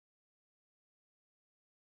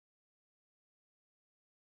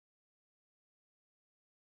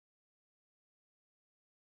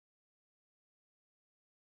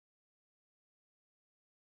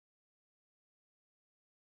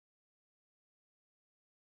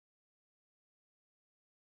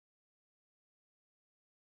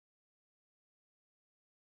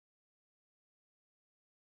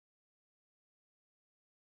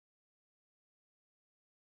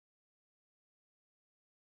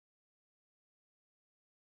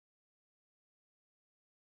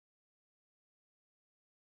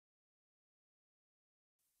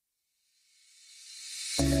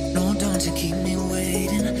want you keep me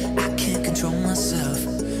waiting. I can't control myself.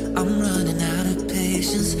 I'm running out of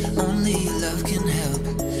patience. Only your love can help.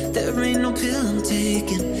 There ain't no pill I'm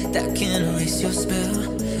taking that can erase your spell.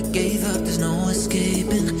 Gave up, there's no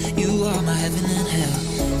escaping. You are my heaven and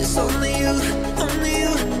hell. It's only you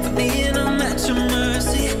for me, and I'm at your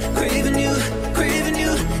mercy. Craving you, craving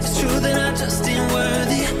you. It's true that I just ain't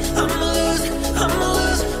worthy. I'ma lose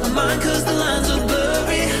my mind 'cause the lines are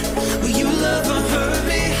blurry. Will you love or hurt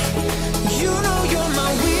me? You know you're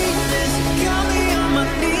my weakness, got me on my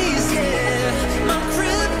knees, yeah. My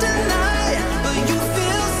kryptonite, but you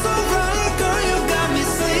feel so right, girl. You got me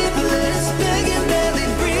sleepless, begging, barely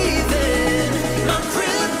breathing. My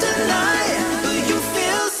kryptonite, but you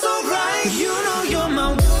feel so right. You know you're my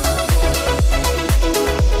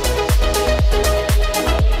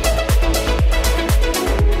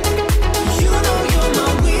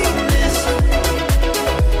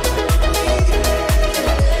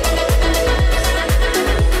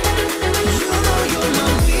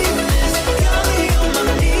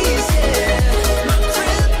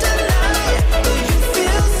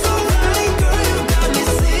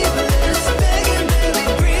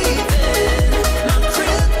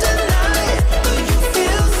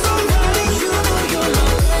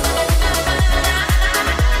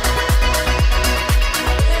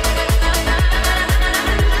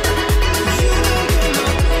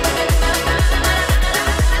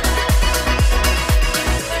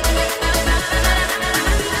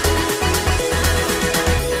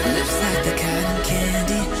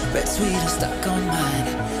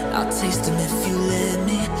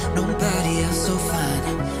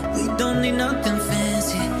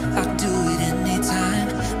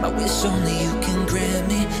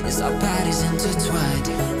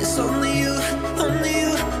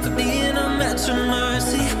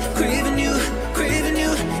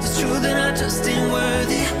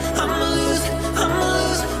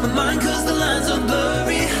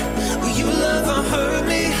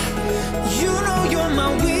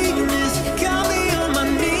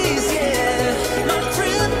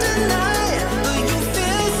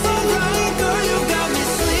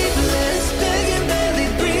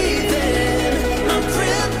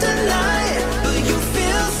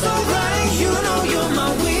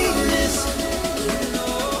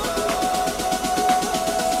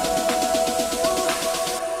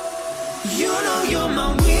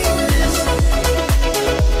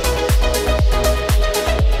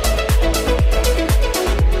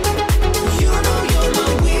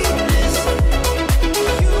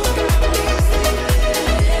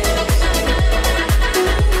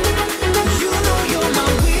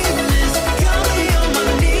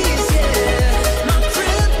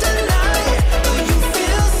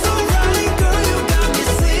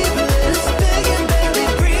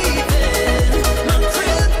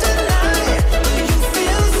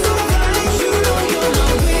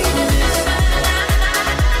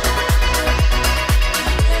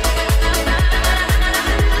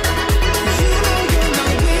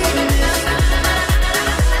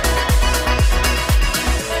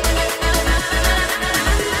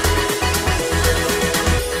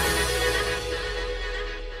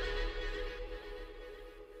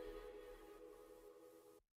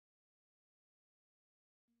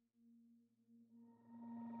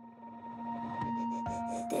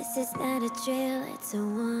This is not a drill, it's a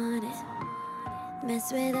warning.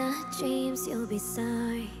 Mess with our dreams, you'll be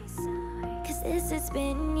sorry. Cause this has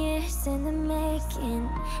been years in the making,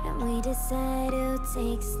 and we decide who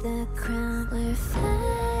takes the crown. We're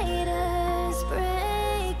fighters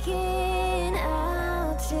breaking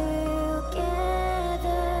out together,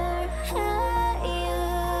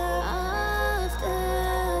 higher off the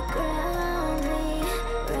ground.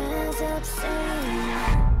 We rise up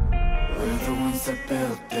singing. We're the ones that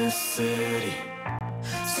built this city,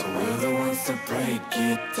 so we're the ones that break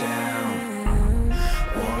it down.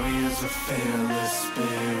 Warriors with fearless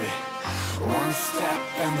spirit. One step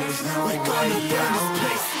and there's no way down. Burn this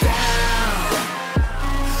place down.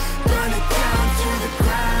 Burn it down to the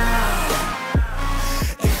ground.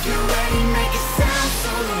 If you're ready, make it sound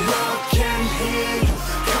so the world can hear you.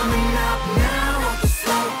 Coming up now, off the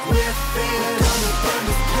smoke we're feeling. Gonna burn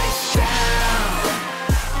this place down.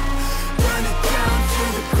 Burn it down to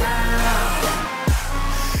the ground.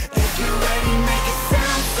 If you're ready, make it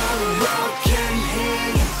sound so the world can hear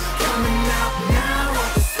you. Coming up now,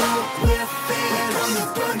 off the smoke we're feeling. We're gonna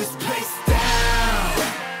burn this place down.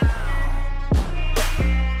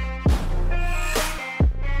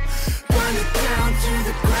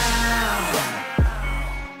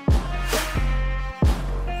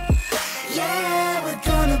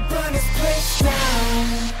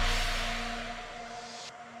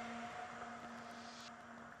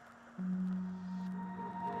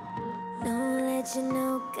 legend,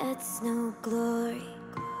 no guts, no glory.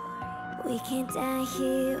 We can't die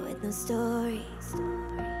here with no stories.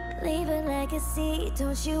 Leave a legacy,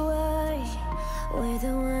 don't you worry. We're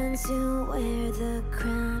the ones who wear the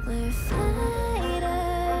crown. We're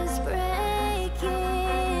fighters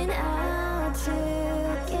breaking out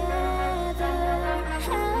together.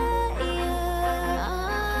 Higher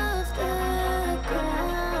off the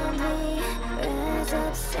ground, we rise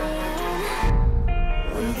up singing.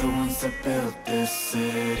 We're the ones that built this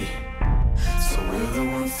city, so we're the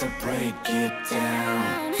ones that break it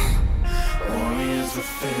down. Warriors with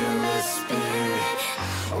fearless spirit.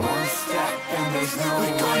 One step and there's no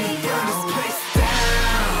way down. Burn this place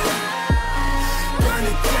down. Burn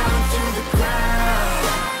it down to the ground.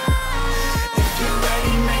 If you're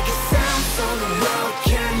ready, make a sound so the world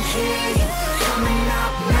can hear you. Coming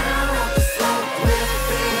up now, up the slope with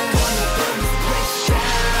fear. Gonna burn this place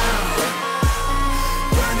down.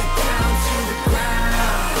 Burn it down to the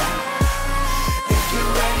ground. If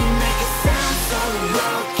you're ready, make a sound so the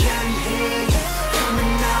world can hear you.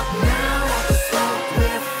 Coming up now, up the slope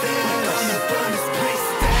with fear. Gonna burn this place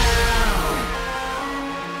down.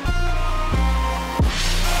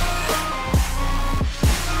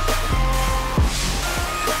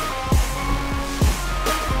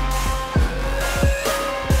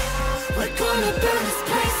 We're gonna burn this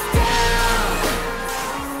place down.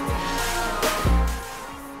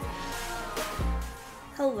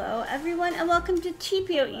 Hello everyone and welcome to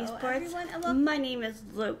TPO Esports. My name is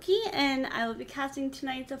Loki and I will be casting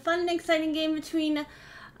tonight's a fun and exciting game between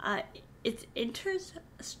it's Enters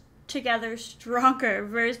Together Stronger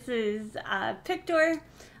versus Pictor.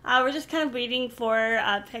 We're just kind of waiting for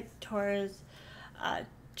Pictor's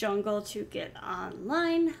jungle to get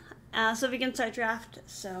online so we can start draft.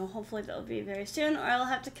 So hopefully that will be very soon, or I'll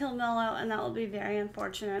have to kill Mello and that will be very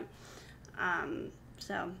unfortunate.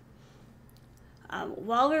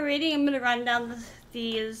 While we're waiting, I'm going to run down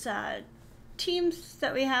these teams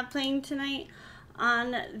that we have playing tonight.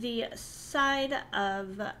 On the side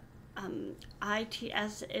of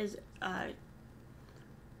ITS is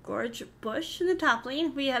Gorge Bush in the top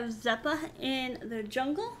lane. We have Zeppa in the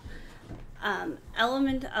jungle.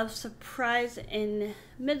 Element of Surprise in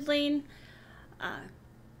mid lane.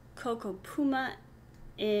 Coco Puma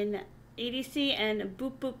in ADC, and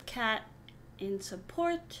Boop Boop Cat in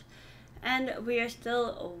support. And we are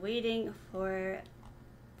still waiting for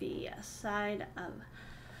the side of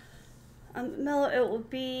Mello. It will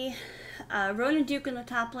be Ronan Duke in the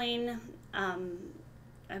top lane.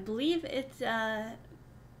 I believe it's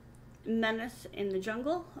Menace in the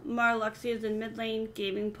jungle. Marluxia is in mid lane.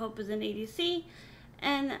 Gaming Pope is in ADC.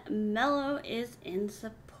 And Mello is in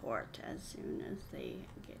support as soon as they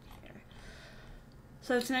get here.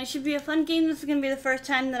 So tonight should be a fun game. This is going to be the first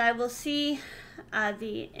time that I will see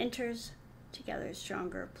the Enters Together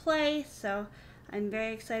Stronger play, so I'm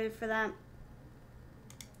very excited for that.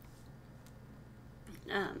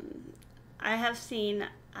 I have seen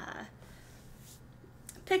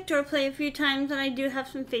Pictor play a few times, and I do have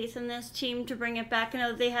some faith in this team to bring it back. I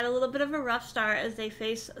know they had a little bit of a rough start as they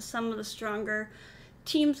face some of the stronger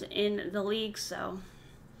teams in the league, so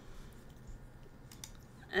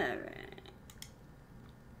alright.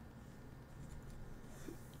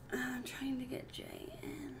 I'm trying to get Jay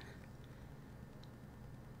in.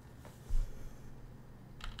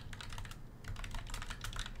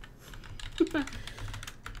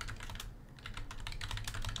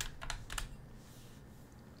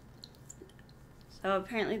 So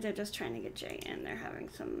apparently they're just trying to get Jay in. They're having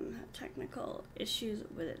some technical issues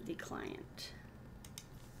with the client.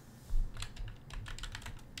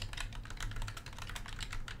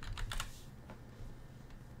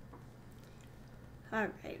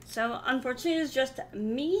 Alright, so unfortunately it's just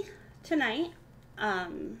me tonight.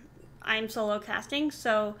 I'm solo casting,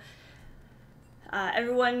 so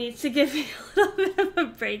everyone needs to give me a little bit of a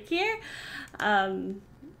break here.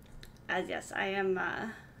 As yes, I'm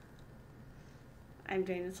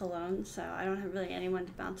doing this alone, so I don't have really anyone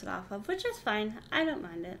to bounce it off of, which is fine. I don't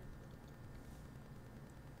mind it.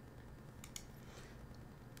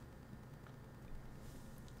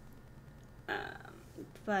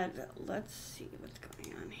 But let's see what's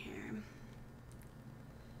going on here.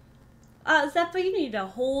 Zeppa, you need to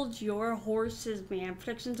hold your horses, man.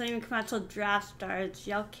 Predictions don't even come out till draft starts.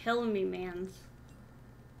 Y'all killing me, mans.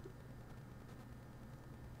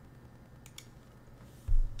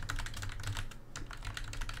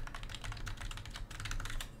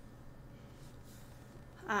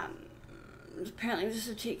 Apparently this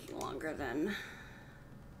is taking longer than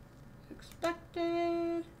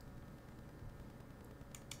expected.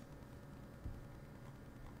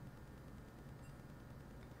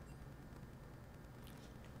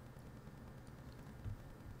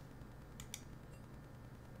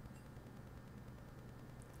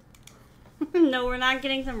 No, we're not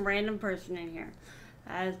getting some random person in here.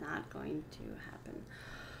 That is not going to happen.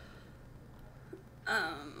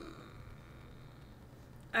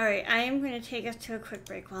 Alright, I am going to take us to a quick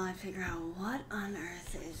break while I figure out what on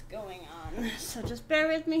earth is going on. So just bear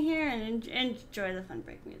with me here and enjoy the fun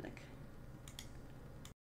break music.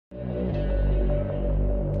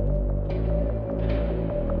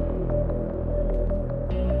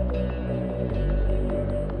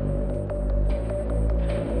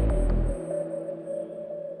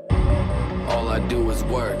 All I do is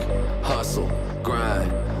work, hustle,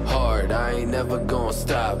 grind, hard. I ain't never gonna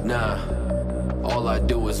stop, nah. All I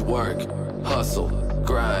do is work, hustle,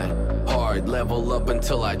 grind, hard. Level up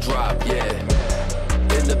until I drop, yeah.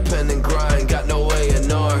 Independent grind, got no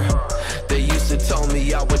A&R. They used to tell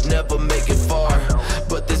me I would never make it far,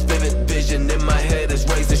 but this vivid vision in my head is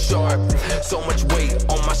razor sharp. So much weight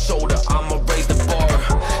on my shoulder, I'ma raise the bar.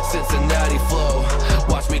 Cincinnati flow,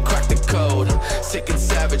 watch me crack the code. Sick and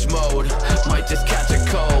savage mode, might just catch a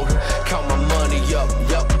cold. Count my money up,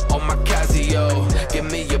 yup, on my Casio. Give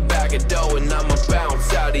me a bag of dough and I'ma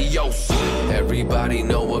bounce, adios. Everybody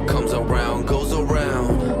know what comes around goes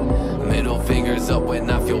around. Middle fingers up when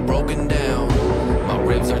I feel broken down. My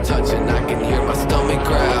ribs are touching, I can hear my stomach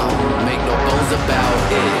growl. Make no bones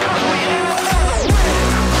about it.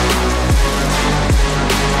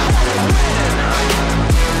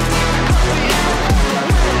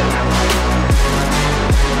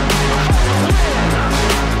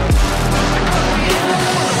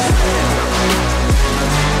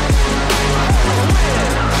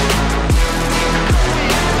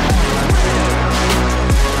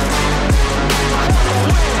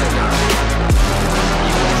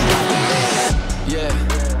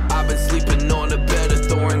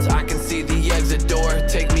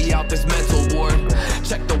 This mental ward,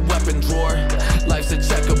 check the weapon drawer. Life's a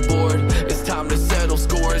checkerboard, it's time to settle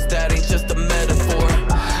scores. That ain't just a metaphor.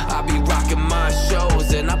 I be rocking my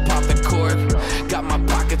shows and I pop the cork. Got my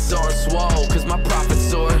pockets on swole, cause my profits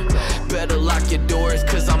soar. Better lock your doors,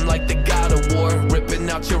 cause I'm like the god of war. Ripping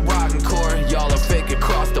out your rotten core, y'all are fake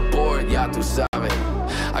across the board. Ya tu sabe.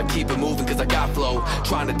 I keep it moving cause I got flow,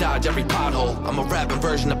 trying to dodge every pothole. I'm a rapping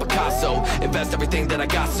version of Picasso, invest everything that I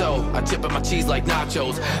got, so I chip in my cheese like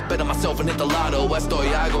nachos. Bet on myself and hit the lotto. Estoy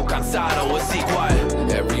algo cansado, así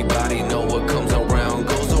cual. Everybody know what comes around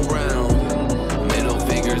goes around. Middle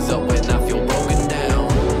fingers up when I feel broken down.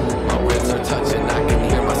 My ribs are touching, I can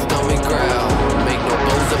hear my stomach growl. Make no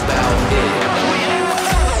bones about it.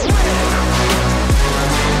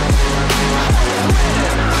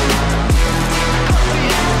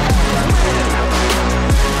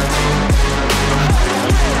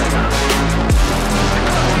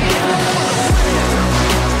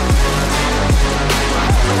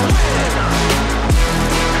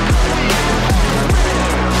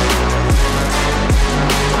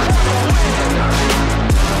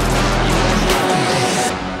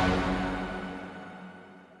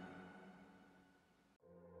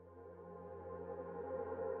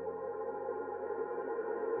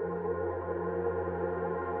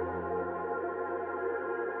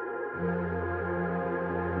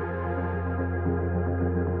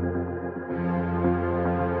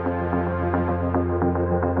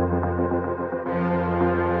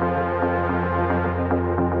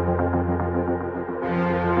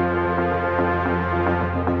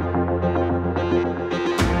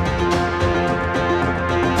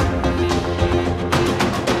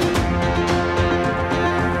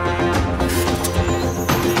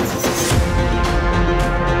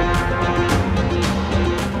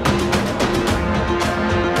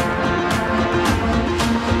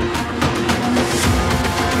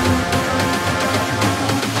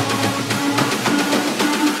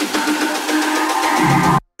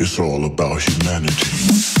 It's all about humanity.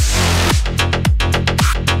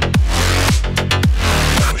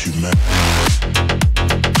 About humanity.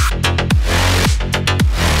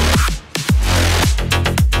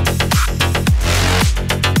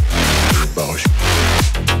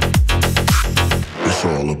 It's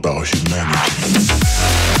all about humanity.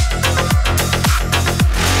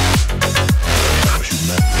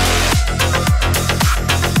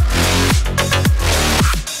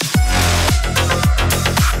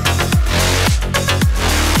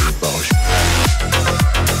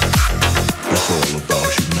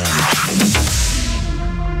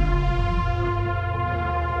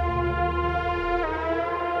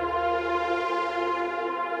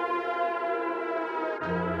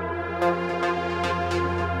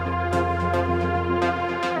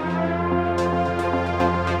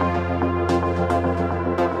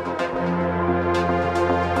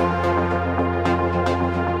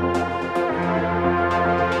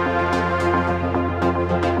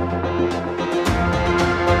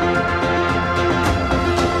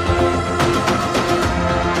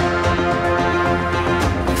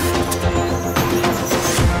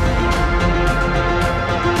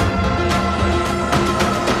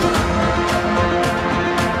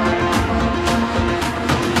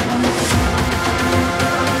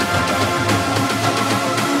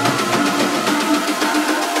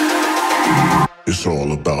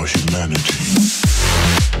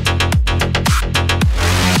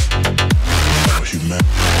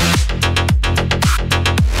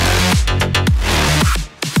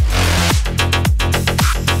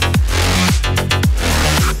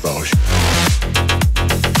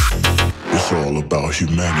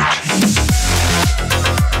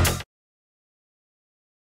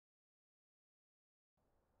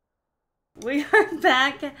 we are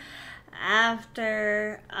back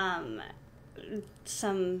after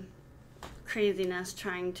some craziness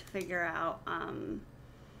trying to figure out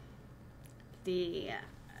the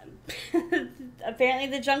apparently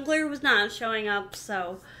the jungler was not showing up,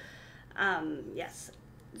 so yes,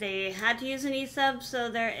 they had to use an ESub, so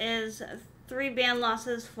there is 3 ban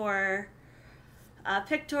losses for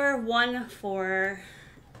Pictor, 1 for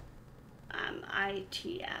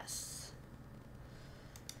ITS.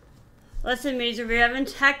 Listen, Major, we're having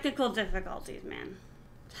technical difficulties, man.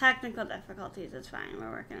 Technical difficulties, it's fine.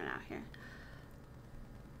 We're working it out here.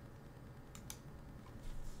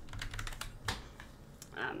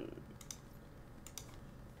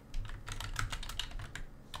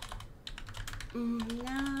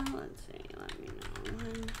 Now, let's see. Let me know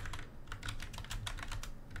when.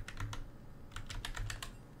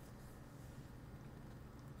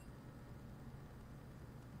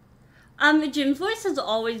 Jim's voice is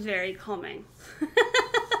always very calming.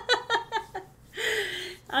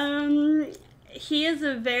 He is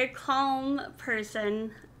a very calm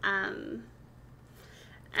person. And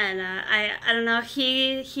I don't know.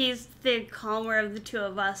 He's the calmer of the two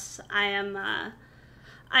of us. I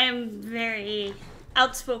am very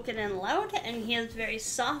outspoken and loud, and he is very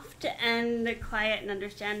soft and quiet and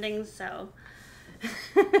understanding. So.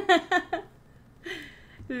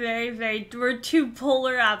 Very, we're 2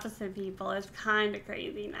 polar opposite people. It's kind of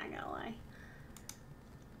crazy, not gonna lie.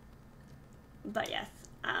 But yes,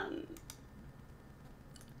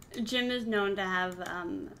 Jim is known to have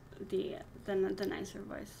the nicer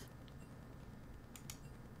voice.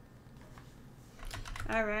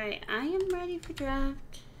 All right, I am ready for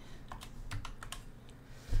draft.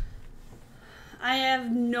 I have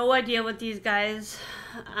no idea what these guys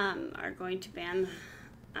are going to ban.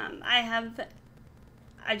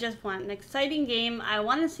 I just want an exciting game. I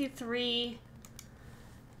want to see 3.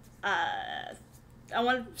 I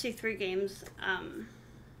want to see 3 games.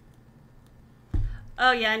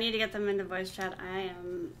 Oh yeah, I need to get them into voice chat.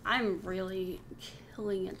 I'm really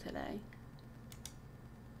killing it today.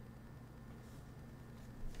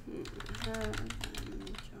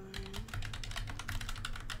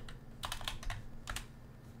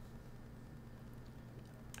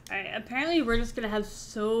 Alright, apparently we're just gonna have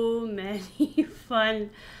so many fun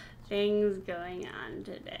things going on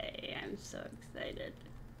today. I'm so excited.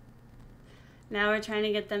 Now we're trying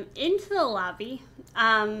to get them into the lobby.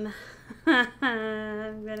 I'm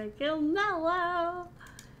gonna kill Mellow.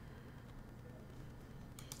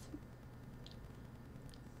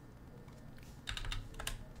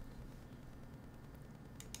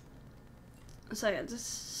 So yeah,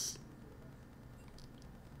 this.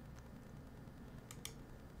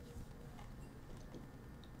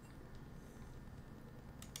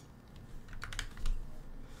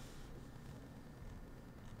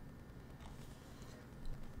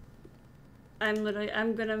 I'm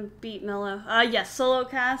gonna beat Mellow. Yes, solo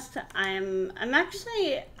cast. I'm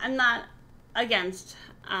not against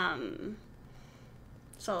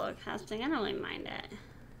solo casting. I don't really mind it.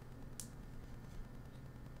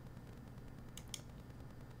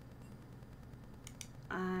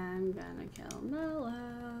 I'm gonna kill Mellow.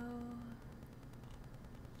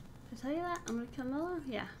 Did I tell you that? I'm gonna kill Mellow?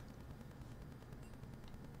 Yeah.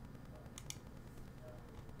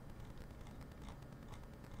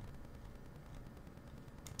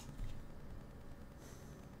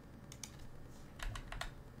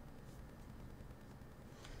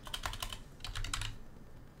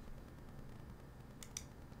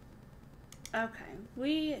 Okay,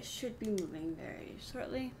 we should be moving very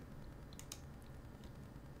shortly.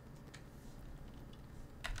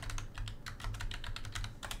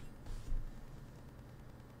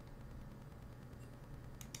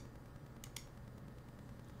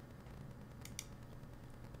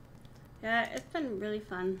 Yeah, it's been really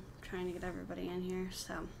fun trying to get everybody in here,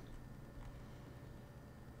 so.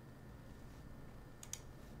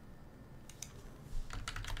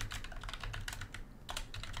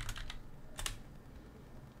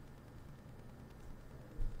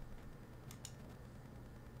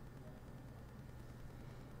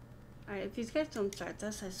 Alright, if these guys don't start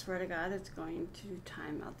this, I swear to God, it's going to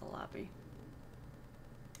time out the lobby.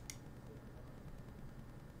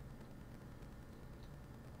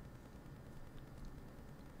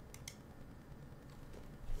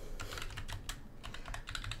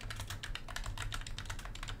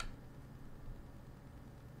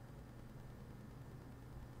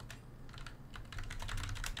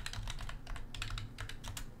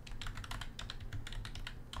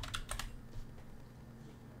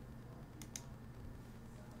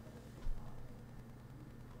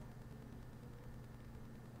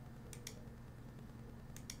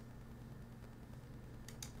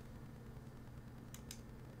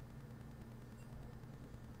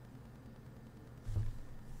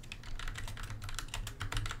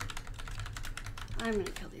 I'm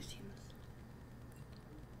gonna kill these teams.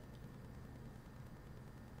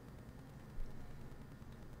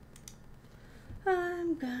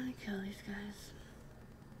 I'm gonna kill these guys.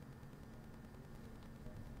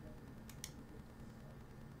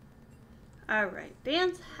 Alright,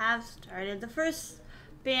 bans have started. The first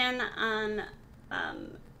ban on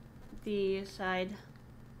the side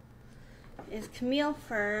is Camille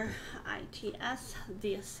for ITS.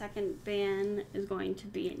 The second ban is going to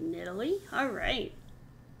be in Italy. Alright.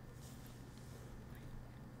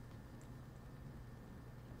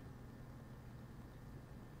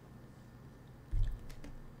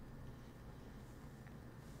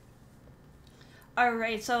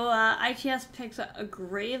 Alright, so ITS picks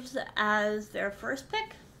Graves as their first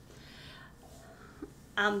pick.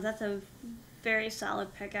 That's a very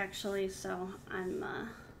solid pick, actually, so I'm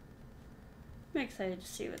excited to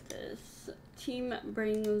see what this team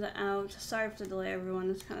brings out. Sorry for the delay,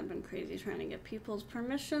 everyone. It's kind of been crazy trying to get people's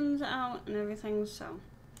permissions out and everything, so.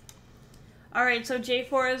 Alright, so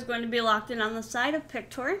J4 is going to be locked in on the side of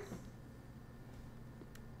Pictor.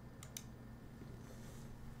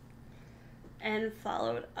 And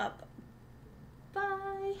followed up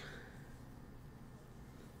by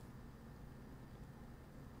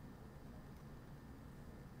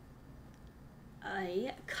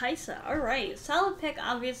Kaisa. Alright, solid pick.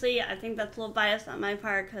 Obviously, I think that's a little biased on my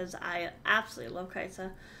part because I absolutely love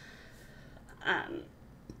Kaisa.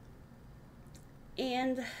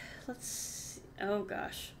 And let's see. Oh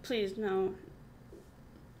gosh, please no.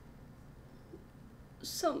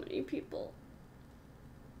 So many people.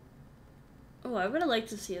 Oh, I would have liked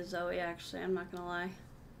to see a Zoe, actually. I'm not gonna lie.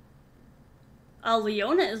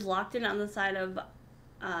 Leona is locked in on the side of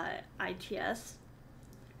ITS.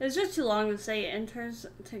 It's just too long to say enters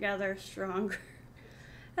together stronger.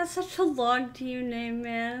 That's such a long team name,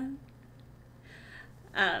 man.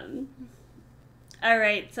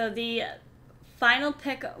 Alright, so the final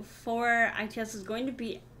pick for ITS is going to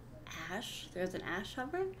be Ash. There's an Ash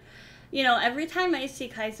hover. You know, every time I see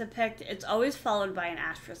Kaisa picked, it's always followed by an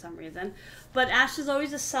Ash for some reason. But Ash is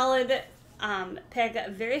always a solid pick,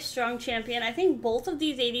 a very strong champion. I think both of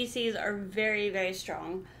these ADCs are very, very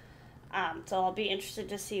strong. So I'll be interested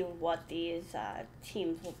to see what these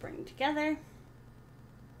teams will bring together.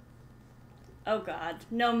 Oh god,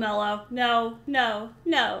 no Mello, no, no,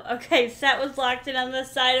 no. Okay, Set was locked in on the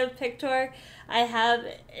side of Pictor. I have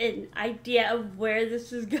an idea of where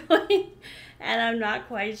this is going. And I'm not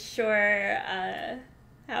quite sure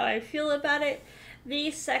how I feel about it.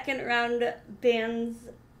 The second round bans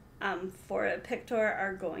for Pictor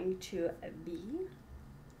are going to be,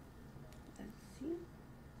 let's see,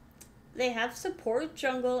 they have support,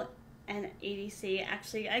 jungle, and ADC.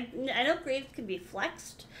 Actually, I know Graves can be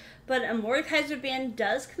flexed, but a Mordekaiser ban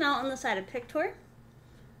does come out on the side of Pictor.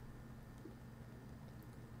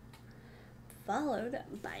 Followed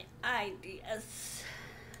by IDS.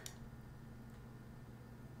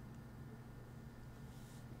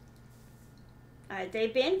 Alright, they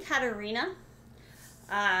banned Katarina.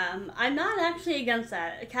 I'm not actually against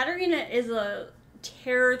that. Katarina is a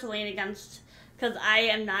terror to lane against because I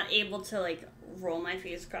am not able to like roll my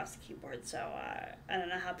face across the keyboard, so I don't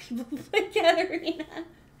know how people play Katarina.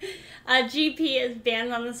 GP is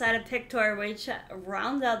banned on the side of Pictor, which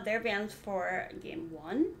rounds out their bans for game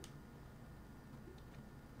 1.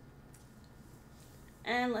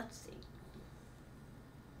 And let's see.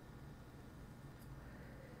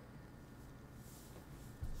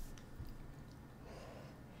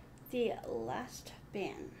 The last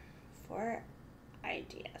ban for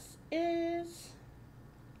IDS is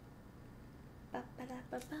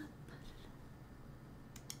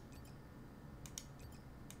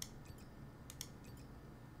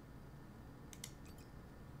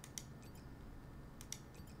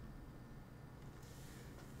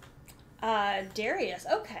Darius.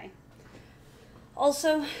 Okay.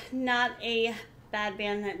 Also, not a bad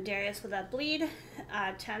ban. Darius with that bleed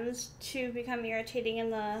tends to become irritating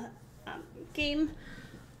in the game.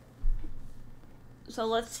 So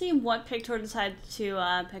let's see what Pictor decides to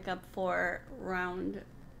pick up for round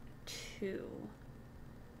 2.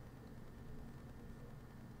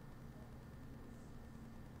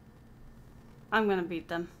 I'm gonna beat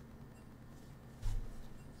them.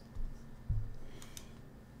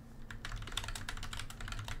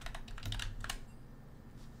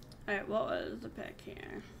 Alright, what was the pick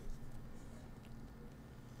here?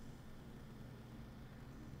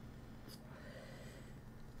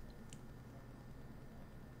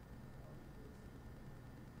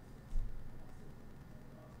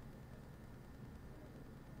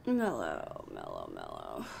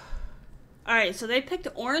 Mellow. Alright, so they picked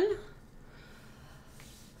Ornn.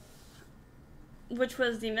 which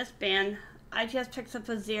was the missed ban, EHZ picks up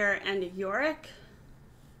Azir and Yorick.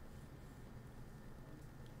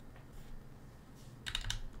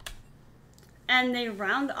 And they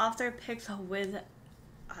round off their picks with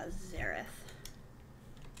Xerath.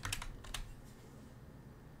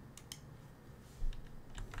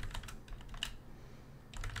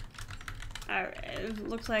 Alright, it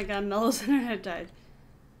looks like Melo's internet died.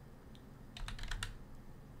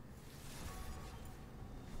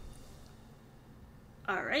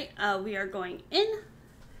 Alright, we are going in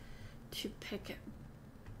to pick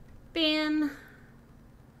ban.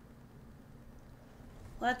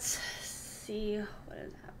 Let's see what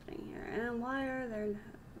is happening here. And why are there no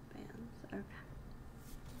bans?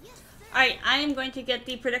 Okay. Alright, I am going to get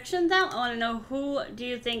the predictions out. I want to know who do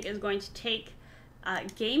you think is going to take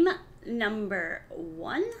game number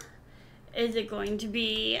 1. Is it going to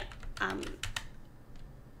be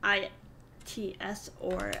EHZ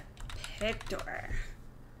or Pictor?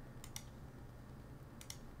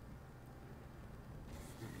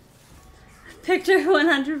 Pictor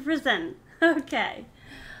 100%. Okay.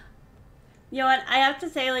 You know what? I have to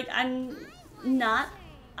say, like, I'm not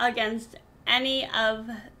against any of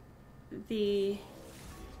the...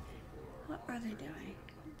 What are they doing?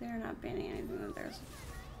 They're not banning anything with theirs.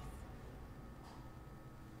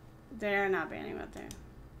 They're not banning with theirs.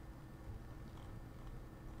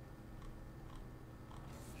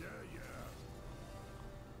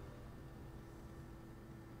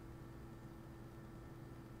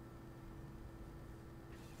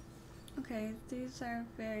 Okay, these are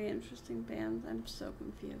very interesting bans. I'm so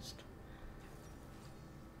confused.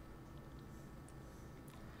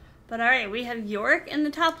 But alright, we have Yorick in the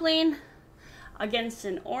top lane against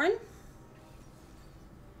an Ornn.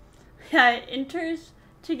 Yeah, it enters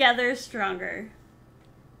together stronger.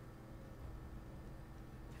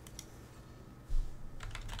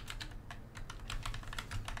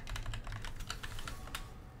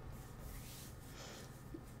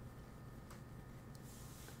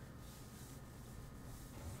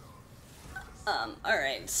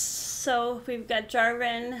 Alright, so we've got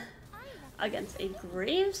Jarvan against a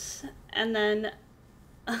Graves, and then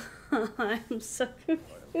I'm so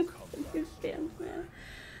confused with these fans, man.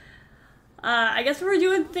 I guess we're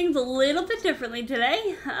doing things a little bit differently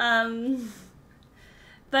today.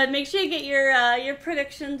 But make sure you get your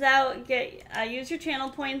predictions out, use your channel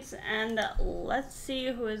points, and let's see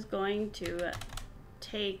who is going to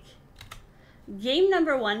take game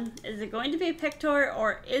number 1. Is it going to be Pictor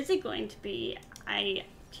or is it going to be EHZ?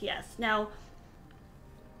 Now,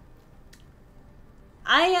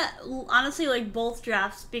 I honestly like both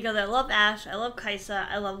drafts because I love Ashe, I love Kai'Sa,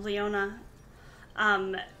 I love Leona.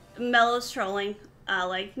 Melo's trolling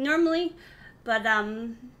like normally, but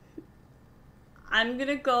I'm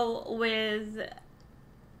gonna go with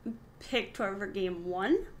Pictor for game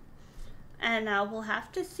 1, and we'll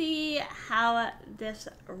have to see how this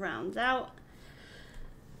rounds out.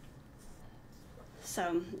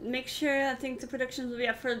 So make sure, I think the predictions will be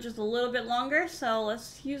up for just a little bit longer, so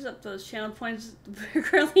let's use up those channel points. We're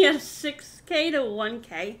currently at 6k to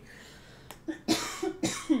 1k.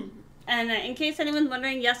 And in case anyone's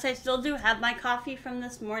wondering, yes, I still do have my coffee from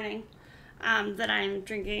this morning that I'm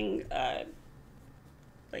drinking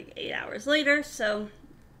like 8 hours later, so.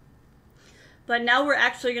 But now we're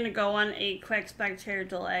actually going to go on a quick spectator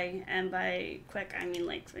delay, and by quick I mean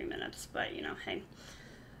like 3 minutes, but you know, hey.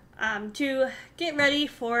 To get ready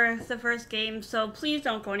for the first game, so please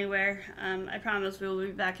don't go anywhere. I promise we will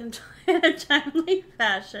be back in a timely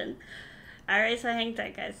fashion. Alright, so hang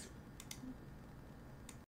tight, guys.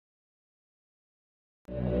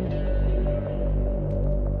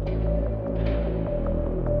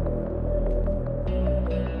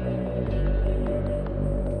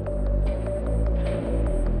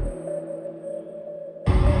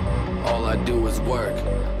 All I do is work,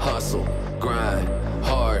 hustle, grind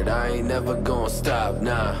hard. I ain't never gonna stop,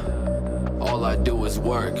 nah. All I do is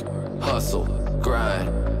work, hustle, grind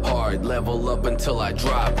hard, level up until I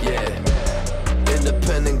drop, yeah.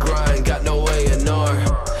 Independent grind, got no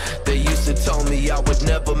A&R. They used to tell me I would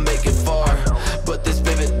never make it far, but this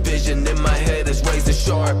vivid vision in my head is razor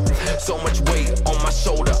sharp. So much weight on my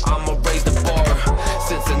shoulder, I'ma raise the bar.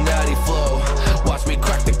 Cincinnati flow, watch me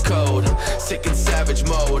crack the code. Sick and savage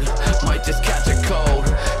mode, might just catch a cold.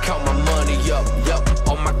 Count my money up, yup,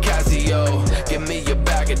 on my Casio. Give me a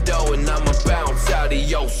bag of dough and I'ma bounce out of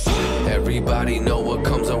yo. Everybody know what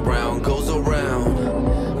comes around goes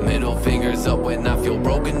around. Middle fingers up when I feel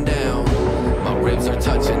broken down. My ribs are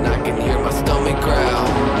touching, I can hear my stomach growl.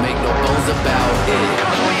 Make no bones about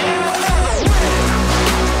it.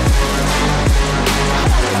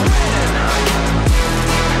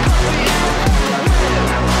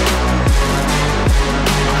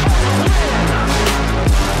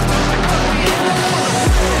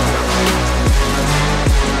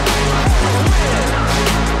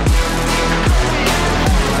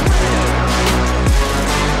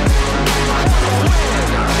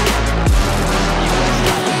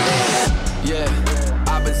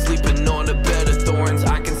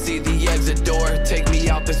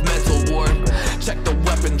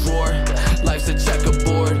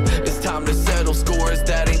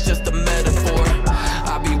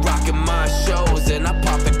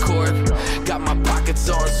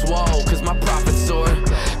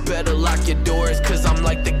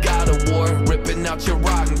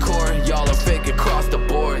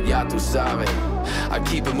 sabe. I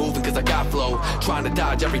keep it moving cause I got flow, trying to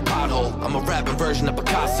dodge every pothole. I'm a rapping version of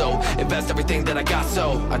Picasso, invest everything that I got,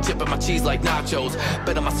 so I chip in my cheese like nachos.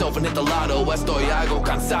 Bet on myself and hit the lotto. Estoy algo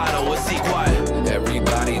cansado, así quiet.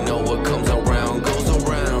 Everybody know what comes around goes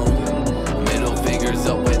around. Middle fingers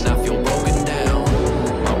up and I feel broken down.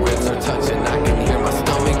 My ribs are touching, I can hear my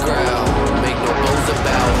stomach growl. Make no bones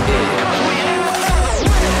about it.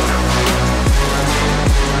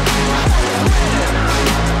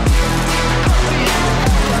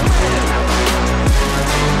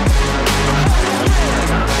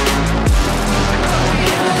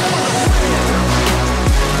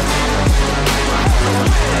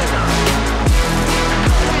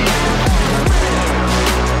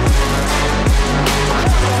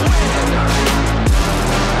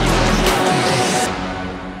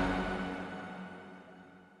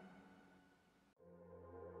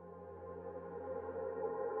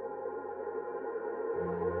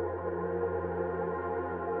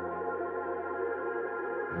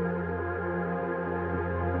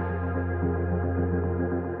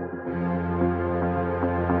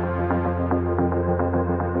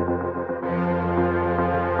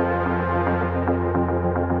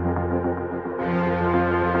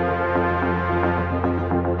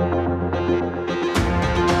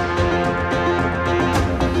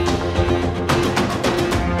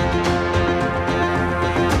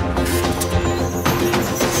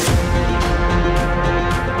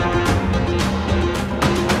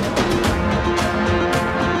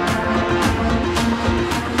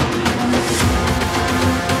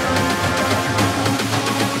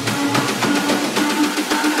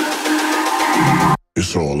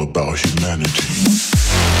 It's all about humanity.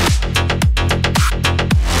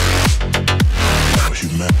 About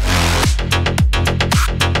humanity.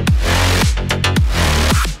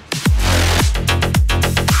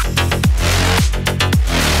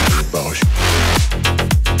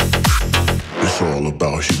 It's all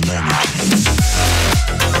about humanity.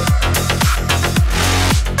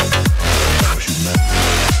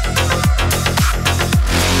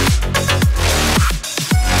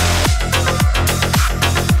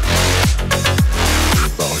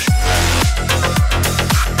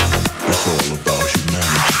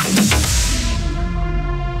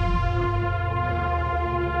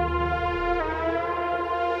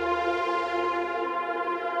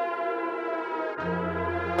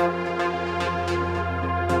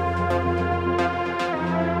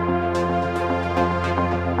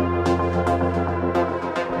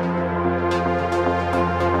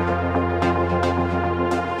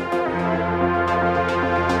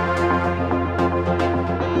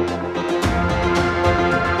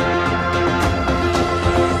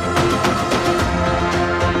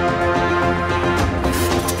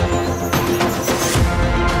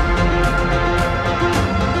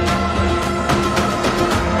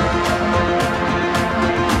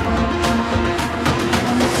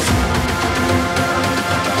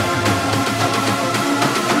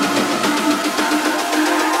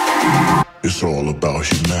 It's all about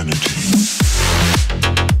humanity.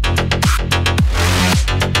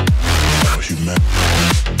 About humanity.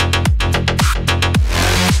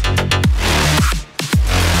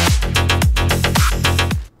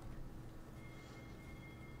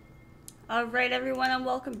 All right, everyone, and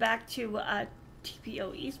welcome back to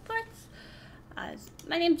TPO Esports.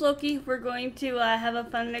 My name's Loki. We're going to have a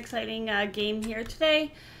fun and exciting game here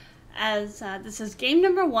today, as this is game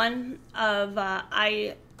number 1 of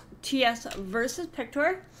ITS versus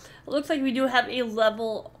Pictor. It looks like we do have a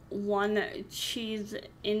level 1 cheese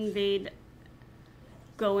invade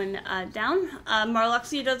going down.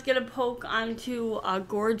 Marloxia does get a poke onto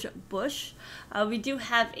Gorge Bush. We do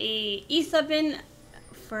have a E-sub in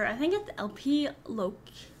for, I think it's LP Loke,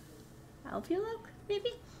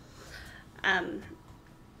 maybe? And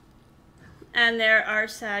there are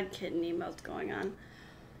sad kitten emails going on.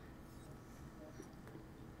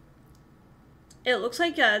 It looks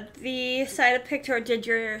like the side of Pictor did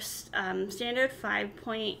your standard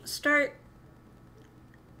 5-point start.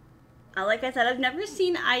 Like I said, I've never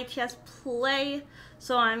seen ITS play,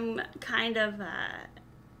 so I'm kind of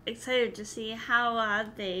excited to see how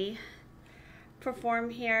they perform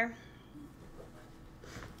here.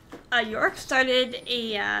 York started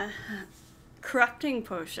a corrupting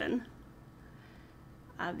potion.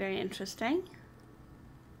 Very interesting.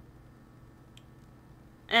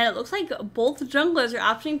 And it looks like both junglers are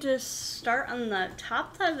opting to start on the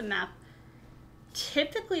top side of the map.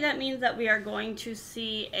 Typically that means that we are going to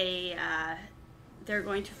see they're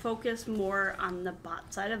going to focus more on the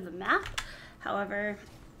bot side of the map. However,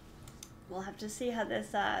 we'll have to see how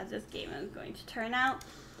this game is going to turn out.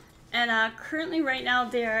 And currently, right now,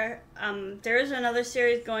 there is another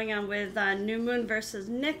series going on with New Moon versus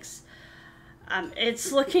Nyx.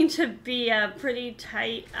 It's looking to be a pretty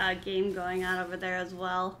tight game going on over there as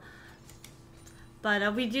well.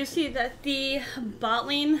 But we do see that the bot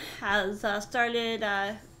lane has started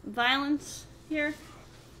violence here.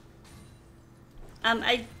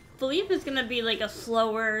 I believe it's going to be like a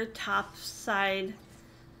slower top side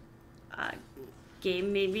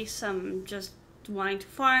game. Maybe some just wanting to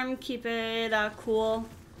farm, keep it cool.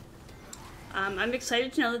 I'm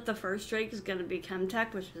excited to know that the first Drake is going to be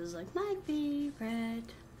Chemtech, which is like my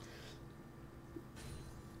favorite.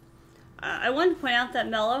 I want to point out that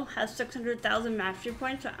Mello has 600,000 mastery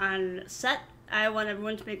points on set. I want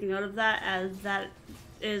everyone to make a note of that, as that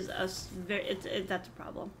is that's a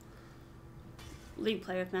problem. League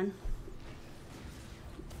players, man.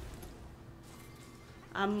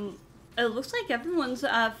 It looks like everyone's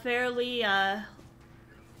fairly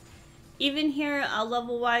even here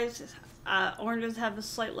level-wise. Oranges have a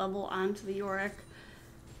slight level onto the Yorick.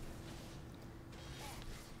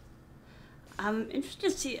 I'm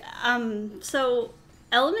interested to see. So,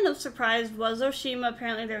 element of surprise was Oshima.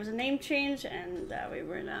 Apparently, there was a name change, and we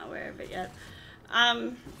were not aware of it yet.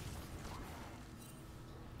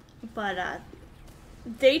 But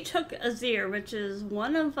they took Azir, which is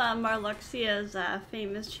one of Marluxia's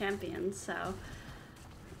famous champions. So,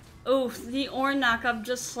 oh, the Ornn knockup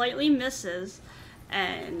just slightly misses,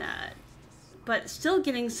 and but still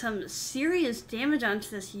getting some serious damage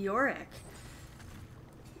onto this Yorick.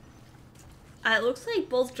 It looks like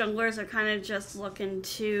both junglers are kind of just looking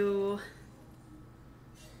to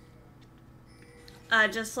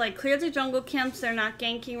just like clear the jungle camps. They're not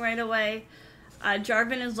ganking right away.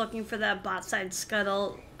 Jarvan is looking for that bot side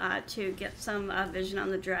scuttle to get some vision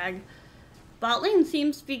on the drag. Bot lane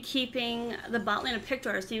seems to be keeping, the bot lane of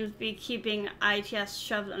Pictor seems to be keeping ITS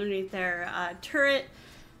shoved underneath their turret.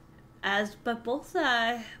 But both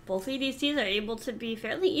EDCs are able to be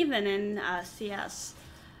fairly even in CS.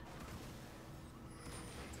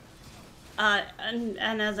 And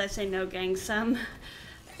as I say, no gank.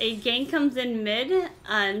 A gank comes in mid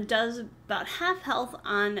and does about half health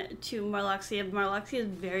on to Marluxia. Marluxia is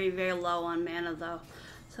very, very low on mana though,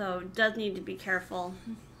 so does need to be careful.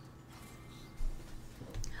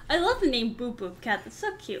 I love the name Boop Boop Cat. That's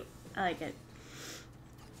so cute. I like it.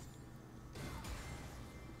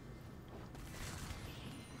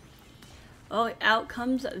 Oh, out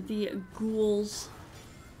comes the ghouls.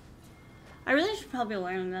 I really should probably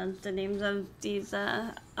learn the names of these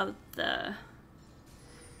of the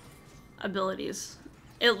abilities.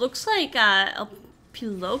 It looks like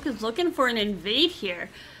Pilok is looking for an invade here.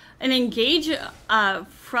 An engage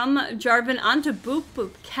from Jarvan onto Boop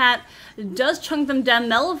Boop Cat does chunk them down.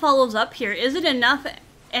 Mello follows up here. Is it enough?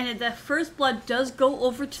 And the first blood does go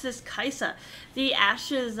over to this Kaisa. The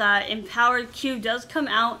Ashes empowered Q does come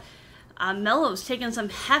out. Mello's taking some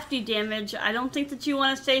hefty damage. I don't think that you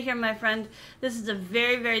want to stay here, my friend. This is a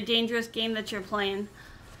very, very dangerous game that you're playing.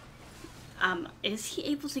 Is he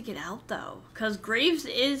able to get out, though? Because Graves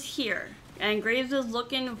is here. And Graves is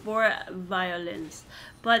looking for violence.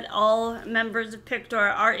 But all members of Pictor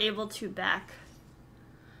are able to back.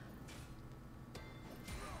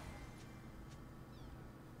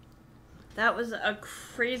 That was a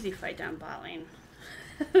crazy fight down bot lane.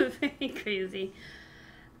 Very crazy.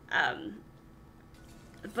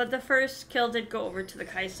 But the first kill did go over to the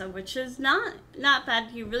Kaisa, which is not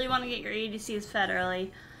bad. You really want to get your ADCs fed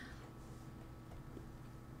early.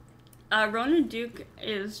 Ronan Duke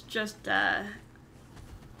is just that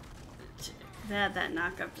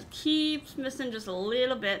knockup just keeps missing just a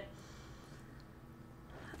little bit.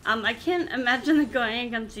 I can't imagine that going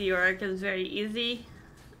against the Yorick is very easy.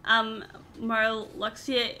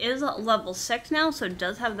 Marluxia is level 6 now, so it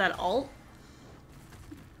does have that ult.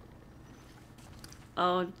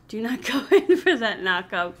 Oh, do not go in for that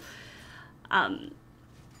knockup.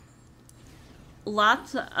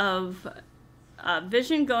 Lots of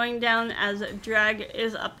vision going down as drag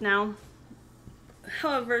is up now.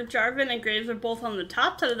 However, Jarvan and Graves are both on the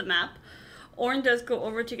top side of the map. Ornn does go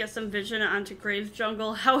over to get some vision onto Graves'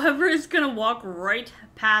 jungle. However, it's going to walk right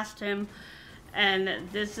past him. And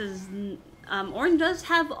this is... Ornn does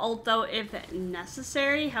have ult though if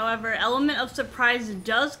necessary. However, element of surprise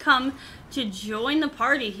does come to join the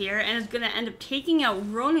party here and is going to end up taking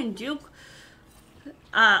out Ronan Duke.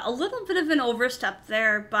 A little bit of an overstep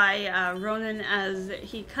there by Ronan, as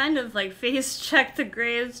he kind of like face checked the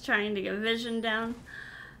Graves trying to get vision down.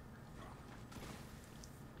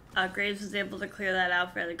 Graves was able to clear that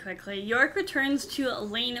out fairly quickly. Yorick returns to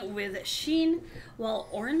lane with Sheen, while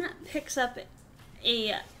Ornn picks up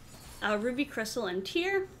a Ruby Crystal and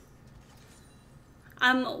Tear.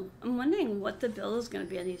 I'm wondering what the build is going to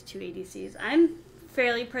be on these two ADCs. I'm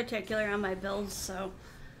fairly particular on my builds, so,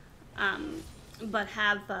 but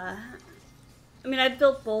have, I mean, I've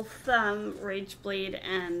built both Rageblade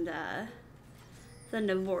and the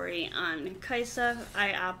Navori on Kai'Sa.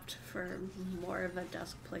 I opt for more of a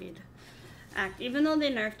Duskblade act. Even though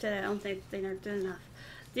they nerfed it, I don't think they nerfed it enough.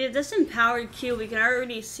 This empowered Q, we can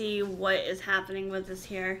already see what is happening with this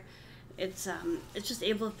here. It's just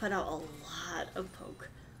able to put out a lot of poke.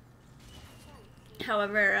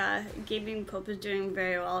 However, Gaming Pope is doing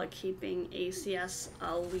very well at keeping ACS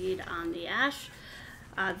a lead on the Ashe.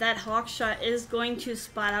 That Hawk Shot is going to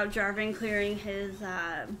spot out Jarvan, clearing his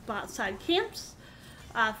bot side camps.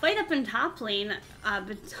 Fight up in top lane,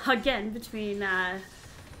 again, between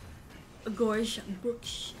Gorge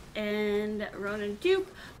Books and Ronan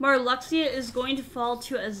Duke. Marluxia is going to fall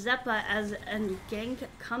to a Zeppa as a gank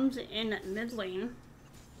comes in mid lane.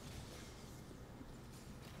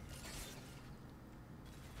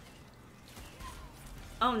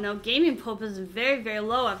 Oh no, Gaming Pope is very, very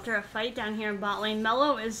low after a fight down here in bot lane.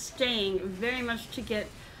 Mello is staying very much to get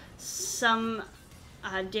some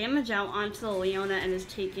damage out onto the Leona and is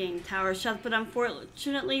taking tower shots, but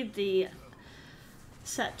unfortunately the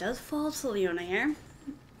set does fall to Leona here.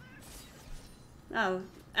 Oh,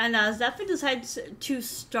 and Zephyr decides to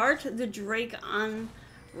start the Drake on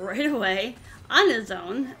right away on his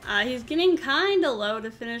own. He's getting kind of low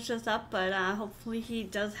to finish this up, but hopefully he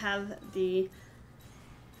does have the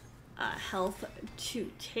health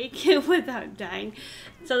to take it without dying.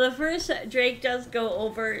 So the first Drake does go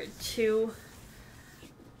over to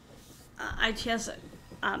ITS.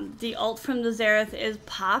 The ult from the Xerath is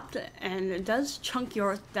popped and it does chunk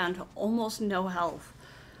Yorth down to almost no health.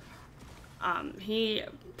 He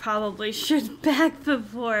probably should back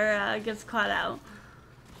before gets caught out.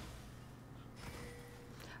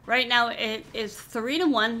 Right now it is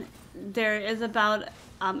 3-1. There is about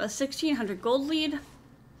a 1,600 gold lead,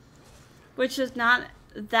 which is not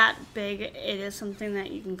that big. It is something that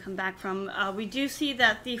you can come back from. We do see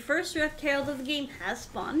that the first Rift Herald of the game has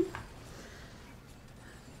spawned.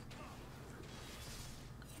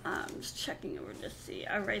 Just checking over to see.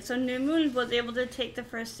 Alright, so New Moon was able to take the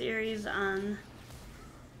first series on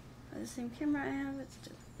the same camera I have. It's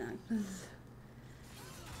just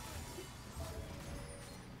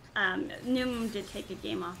not. New Moon did take a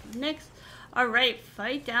game off of Nyx. Alright,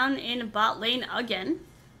 fight down in bot lane again.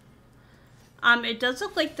 It does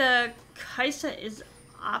look like the Kai'Sa is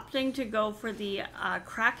opting to go for the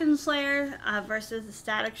Kraken Slayer versus the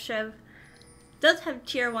Static Shiv. Does have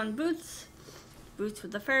tier 1 boots. Boots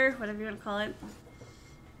with the fur, whatever you want to call it.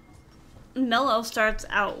 Mello starts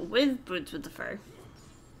out with boots with the fur.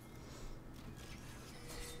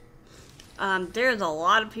 There's a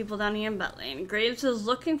lot of people down here in bot lane. Graves is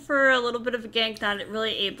looking for a little bit of a gank, not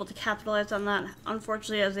really able to capitalize on that,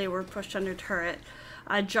 unfortunately, as they were pushed under turret.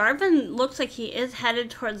 Jarvan looks like he is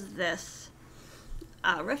headed towards this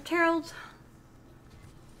Rift Herald.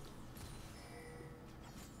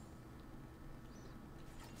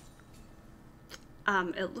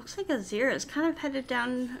 It looks like Azir is kind of headed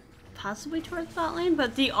down possibly towards bot lane,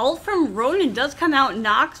 but the ult from Ronan does come out,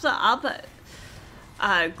 knocks up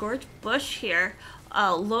Gorge Bush here.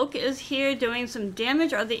 Loke is here doing some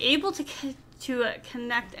damage. Are they able to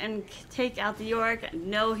connect and take out the Yorick?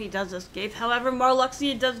 No, he does escape. However,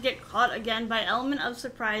 Marluxia does get caught again by Element of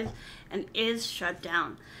Surprise and is shut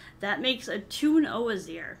down. That makes a 2-0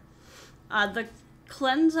 Azir. The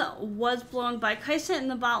cleanse was blown by Kai'Sa in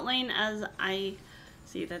the bot lane, as I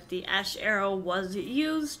see that the Ashe arrow was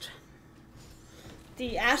used.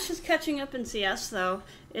 The Ashe is catching up in CS, though,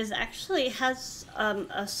 has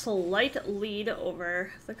a slight lead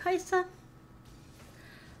over the Kai'Sa.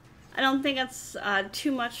 I don't think that's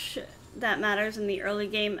too much that matters in the early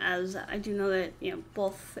game, as I do know that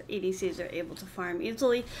both ADCs are able to farm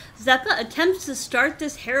easily. Zeppa attempts to start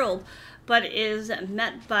this Herald, but is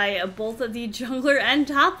met by both of the jungler and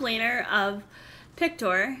top laner of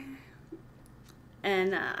Pictor.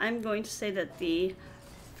 And I'm going to say that the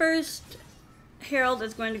first Herald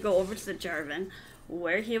is going to go over to the Jarvan.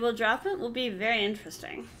 Where he will drop it will be very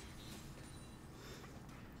interesting.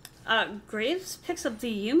 Graves picks up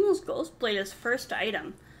the Yumu's Ghostblade as first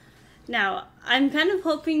item. Now, I'm kind of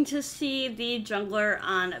hoping to see the jungler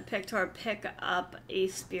on Pictor pick up a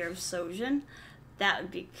Spear of Sojin. That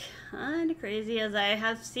would be kind of crazy, as I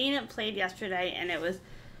have seen it played yesterday and it was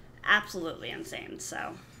absolutely insane.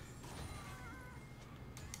 So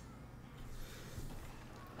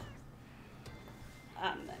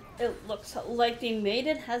it looks like the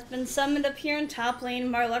Maiden has been summoned up here in top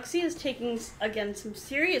lane. Marluxia is taking, again, some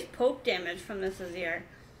serious poke damage from this Azir.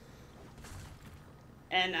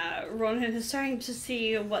 And Ronan is starting to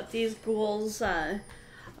see what these ghouls are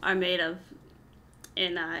made of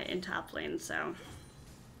in top lane. So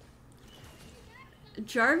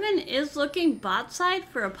Jarvan is looking bot side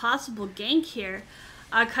for a possible gank here.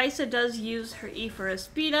 Kai'Sa does use her E for a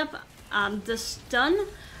speed up. The stun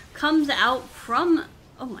comes out from,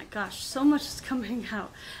 oh my gosh, so much is coming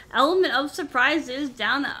out. Element of Surprise is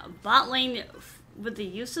down bot lane with the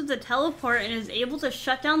use of the teleport and is able to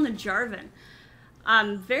shut down the Jarvan.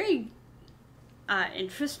 Very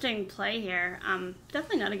interesting play here.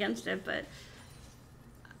 Definitely not against it, but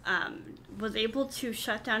was able to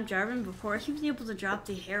shut down Jarvan before he was able to drop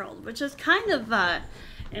the Herald, which is kind of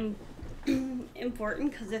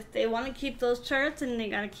important, because if they want to keep those turrets, then they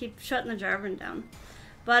gotta keep shutting the Jarvan down.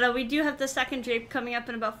 But we do have the second Drake coming up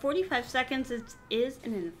in about 45 seconds. It is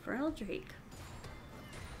an Infernal Drake.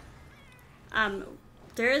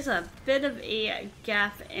 There is a bit of a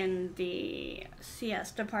gap in the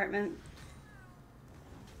CS department.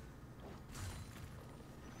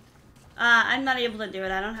 I'm not able to do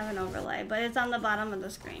it. I don't have an overlay, but it's on the bottom of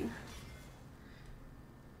the screen.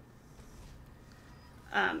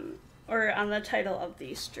 Or on the title of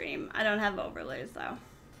the stream. I don't have overlays though.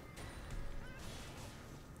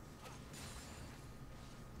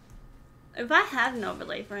 If I had an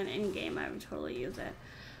overlay for an in-game, I would totally use it.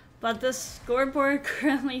 But the scoreboard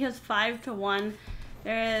currently is 5-1.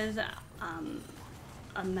 There is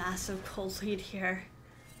a massive goal lead here.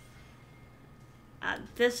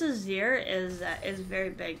 This Azir is very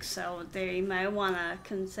big, so they might want to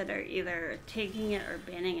consider either taking it or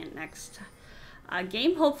banning it next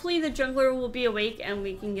game. Hopefully the jungler will be awake and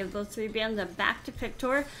we can give those 3 bans back to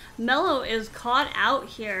Pictor. Mello is caught out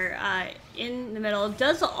here in the middle.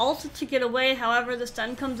 Does ult to get away, however the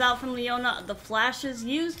stun comes out from Leona. The flash is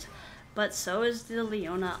used, but so is the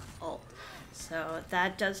Leona ult. So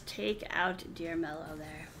that does take out dear Mello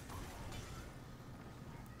there.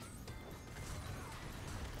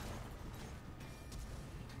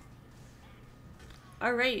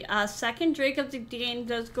 Alright, second Drake of the game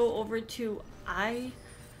does go over to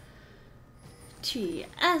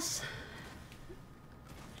ITS.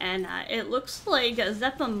 And it looks like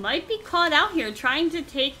Zeppa might be caught out here trying to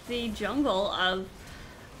take the jungle of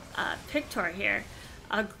Pictor here.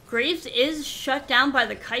 Graves is shut down by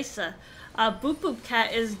the Kai'Sa. Boop Boop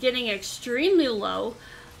Cat is getting extremely low.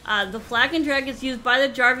 The Flag and Drag is used by the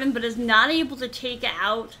Jarvan, but is not able to take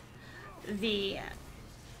out the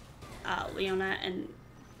Leona, and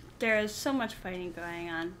there is so much fighting going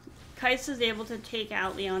on. Kai'Sa is able to take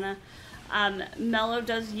out Leona. Mello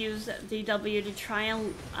does use the W to try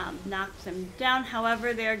and knock them down.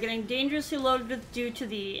 However, they are getting dangerously loaded due to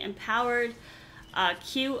the empowered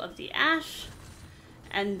Q of the Ashe.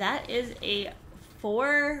 And that is a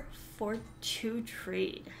 4-4-2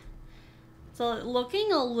 trade. So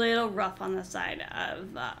looking a little rough on the side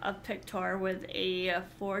of Pictor with a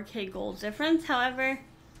 4K gold difference. However,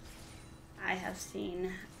 I have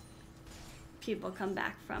seen people come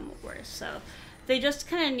back from worse. So they just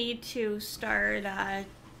kind of need to start,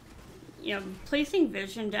 you know, placing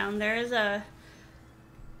vision down. There's a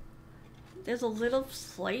little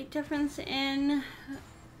slight difference in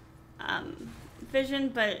vision,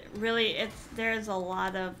 but really there's a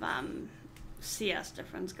lot of CS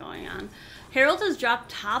difference going on. Herald has dropped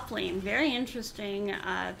top lane. Very interesting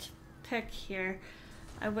pick here.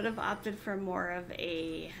 I would have opted for more of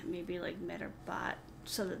a maybe like mid or bot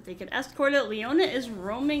so that they could escort it. Leona is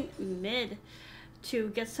roaming mid to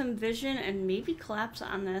get some vision and maybe collapse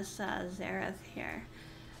on this Xerath here.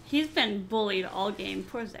 He's been bullied all game,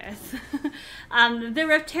 poor Xerath. The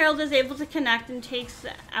Rift Herald is able to connect and takes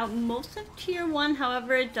out most of tier 1,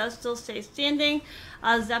 however it does still stay standing.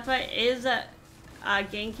 Zeppa is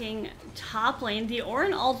ganking top lane. The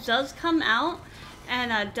Orin ult does come out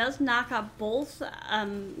and does knock out both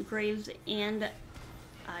Graves and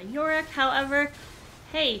Yorick. However,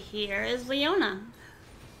 hey, here is Leona.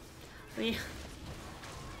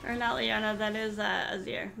 Or not Leona, that is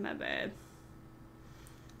Azir, my bad.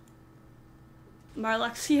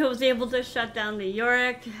 Marluxio was able to shut down the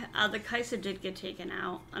Yorick. The Kai'Sa did get taken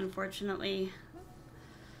out, unfortunately.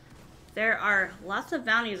 There are lots of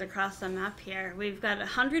bounties across the map here. We've got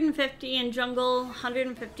 150 in jungle,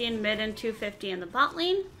 150 in mid, and 250 in the bot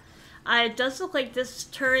lane. It does look like this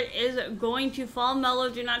turret is going to fall. Mello,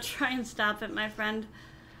 do not try and stop it, my friend.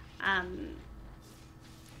 I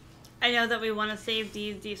know that we want to save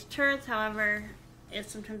these turrets, however,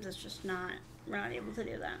 sometimes it's just not, we're not able to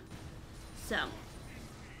do that. So,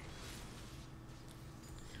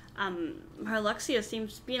 Marluxio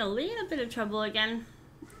seems to be in a little bit of trouble again.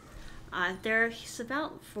 He's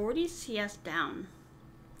about 40 CS down.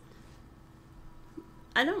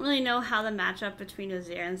 I don't really know how the matchup between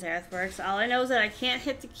Azir and Xerath works. All I know is that I can't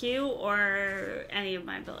hit the Q or any of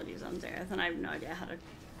my abilities on Xerath, and I have no idea how to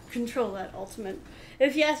control that ultimate.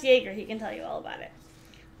 If you ask Jaeger, he can tell you all about it.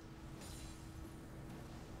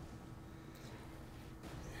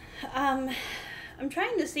 I'm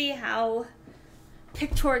trying to see how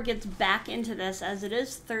Pictor gets back into this, as it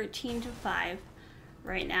is 13-5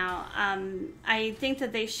 right now. I think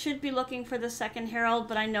that they should be looking for the second Herald,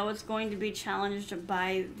 but I know it's going to be challenged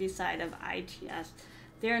by the side of ITS.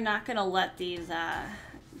 They're not going to let these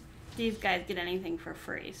guys get anything for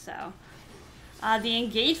free. So the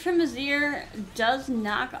engage from Azir does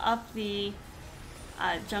knock up the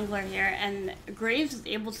jungler here, and Graves is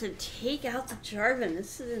able to take out the Jarvan.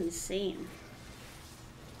 This is insane.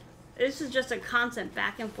 This is just a constant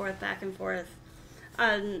back and forth, back and forth.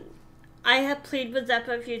 I have played with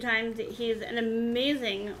Zeppa a few times. He's an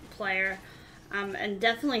amazing player, and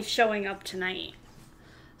definitely showing up tonight.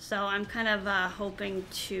 So I'm kind of hoping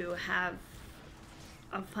to have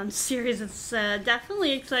a fun series. It's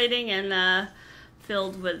definitely exciting and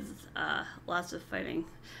filled with lots of fighting.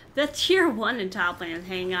 The tier 1 in top lane is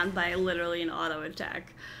hanging on by literally an auto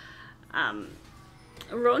attack.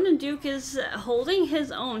 Ronan Duke is holding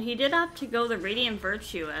his own. He did opt to go the Radiant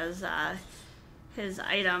Virtue as his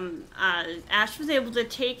item. Ashe was able to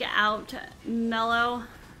take out Mellow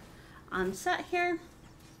on set here.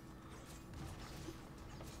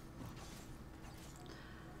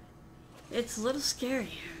 It's a little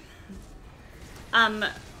scary.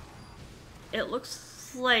 It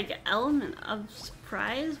looks like Element of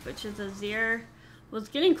Surprise, which is Azir, was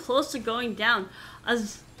getting close to going down.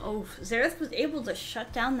 Xerath was able to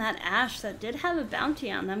shut down that Ashe that did have a bounty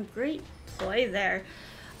on them. Great play there.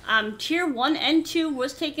 Tier 1 and 2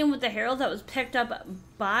 was taken with the Herald that was picked up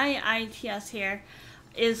by ITS here.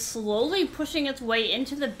 Is slowly pushing its way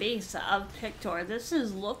into the base of Pictor. This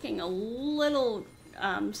is looking a little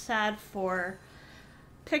sad for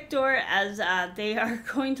Pictor, as they are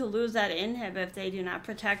going to lose that inhib if they do not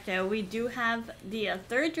protect it. We do have the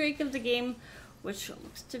third Drake of the game, which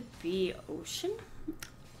looks to be Ocean.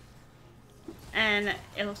 And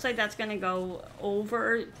it looks like that's going to go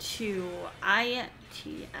over to ITS.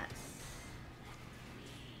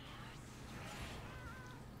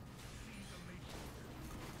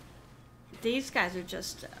 These guys are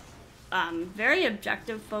just very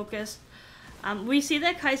objective focused. We see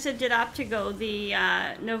that Kai'Sa did opt to go the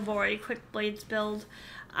Navori Quick Blades build.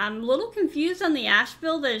 I'm a little confused on the Ashe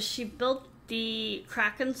build, as she built the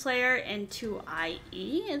Kraken Slayer into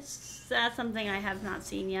IE. That's something I have not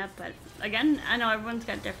seen yet, but again, I know everyone's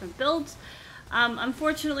got different builds.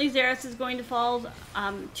 Unfortunately, Xerath is going to fall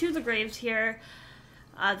to the graves here.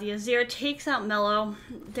 The Azir takes out Mellow.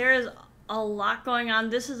 There is a lot going on.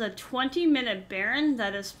 This is a 20-minute Baron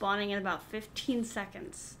that is spawning in about 15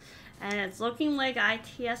 seconds. And it's looking like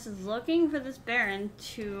ITS is looking for this Baron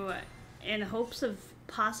to, in hopes of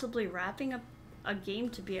possibly wrapping up a game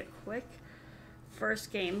to be a quick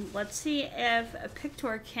first game. Let's see if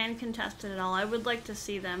Pictor can contest it at all. I would like to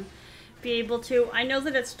see them be able to. I know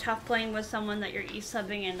that it's tough playing with someone that you're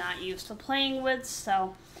e-subbing and not used to playing with,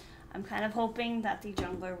 so I'm kind of hoping that the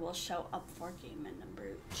jungler will show up for game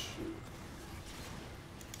number 2.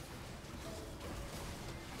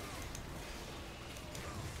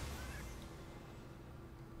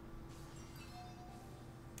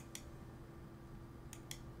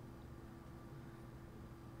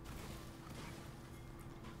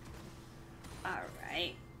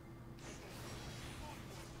 Alright.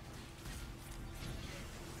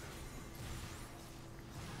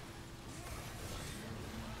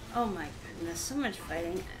 Oh my goodness, so much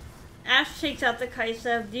fighting. Ashe takes out the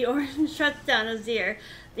Kai'Sa, the Orange shuts down Azir.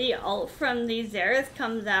 The ult from the Xerath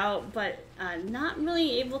comes out, but not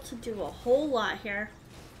really able to do a whole lot here,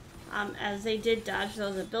 as they did dodge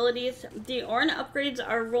those abilities. The Ornn upgrades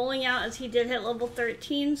are rolling out, as he did hit level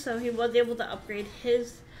 13, so he was able to upgrade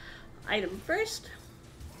his item first.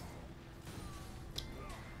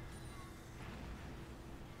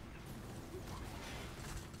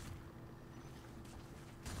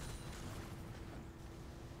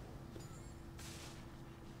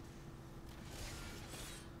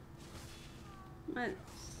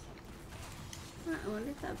 I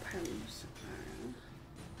wonder if that perms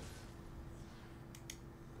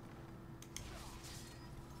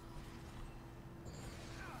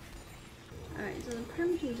are. Alright, so the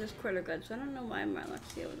perms in Discord are good, so I don't know why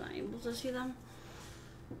Marlexia was not able to see them.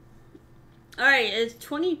 Alright, it's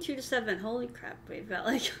 22-7. Holy crap, we've got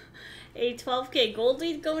like a 12k gold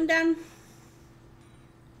lead going down.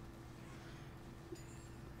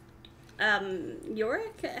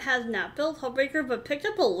 Yorick has not built Hullbreaker, but picked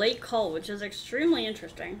up a late call, which is extremely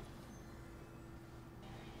interesting.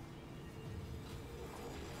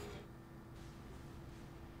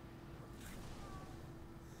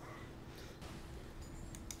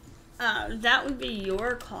 That would be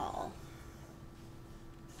your call.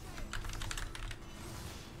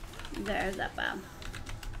 There's that bomb.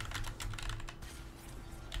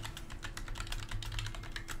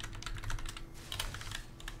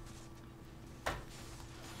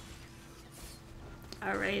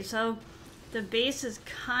 Alright, so the base is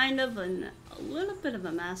kind of a little bit of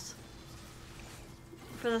a mess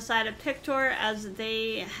for the side of Pictor, as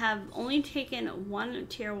they have only taken one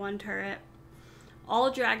tier 1 turret. All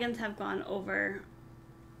dragons have gone over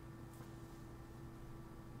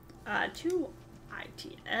to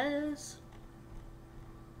EHZ.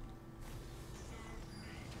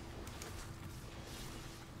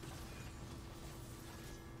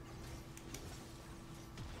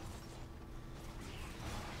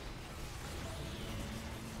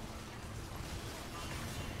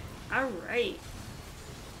 All right.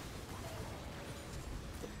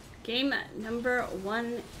 Game number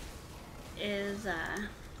 1 is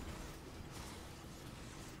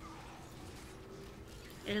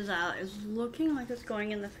looking like it's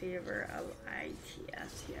going in the favor of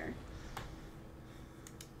EHZ here.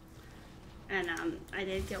 And I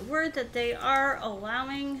did get word that they are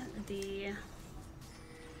allowing the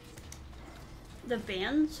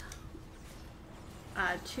bans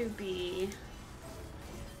to be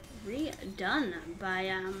redone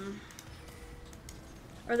by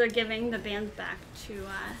or they're giving the bans back to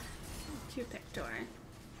Pictor.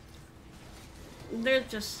 There's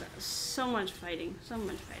just so much fighting, so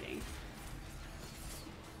much fighting.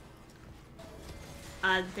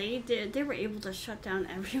 They were able to shut down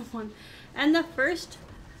everyone, and the first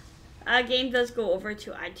game does go over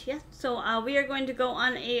to EHZ. So we are going to go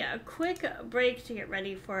on a quick break to get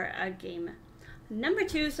ready for game number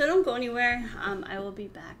 2. So don't go anywhere. I will be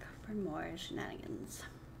back for more shenanigans.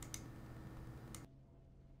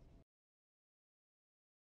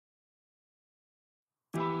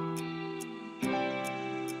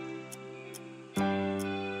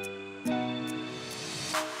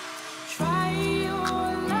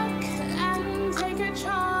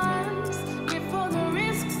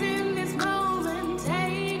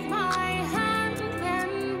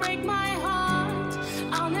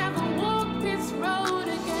 Road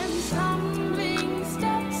again, stumbling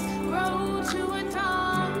steps grow to a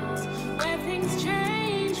dawn.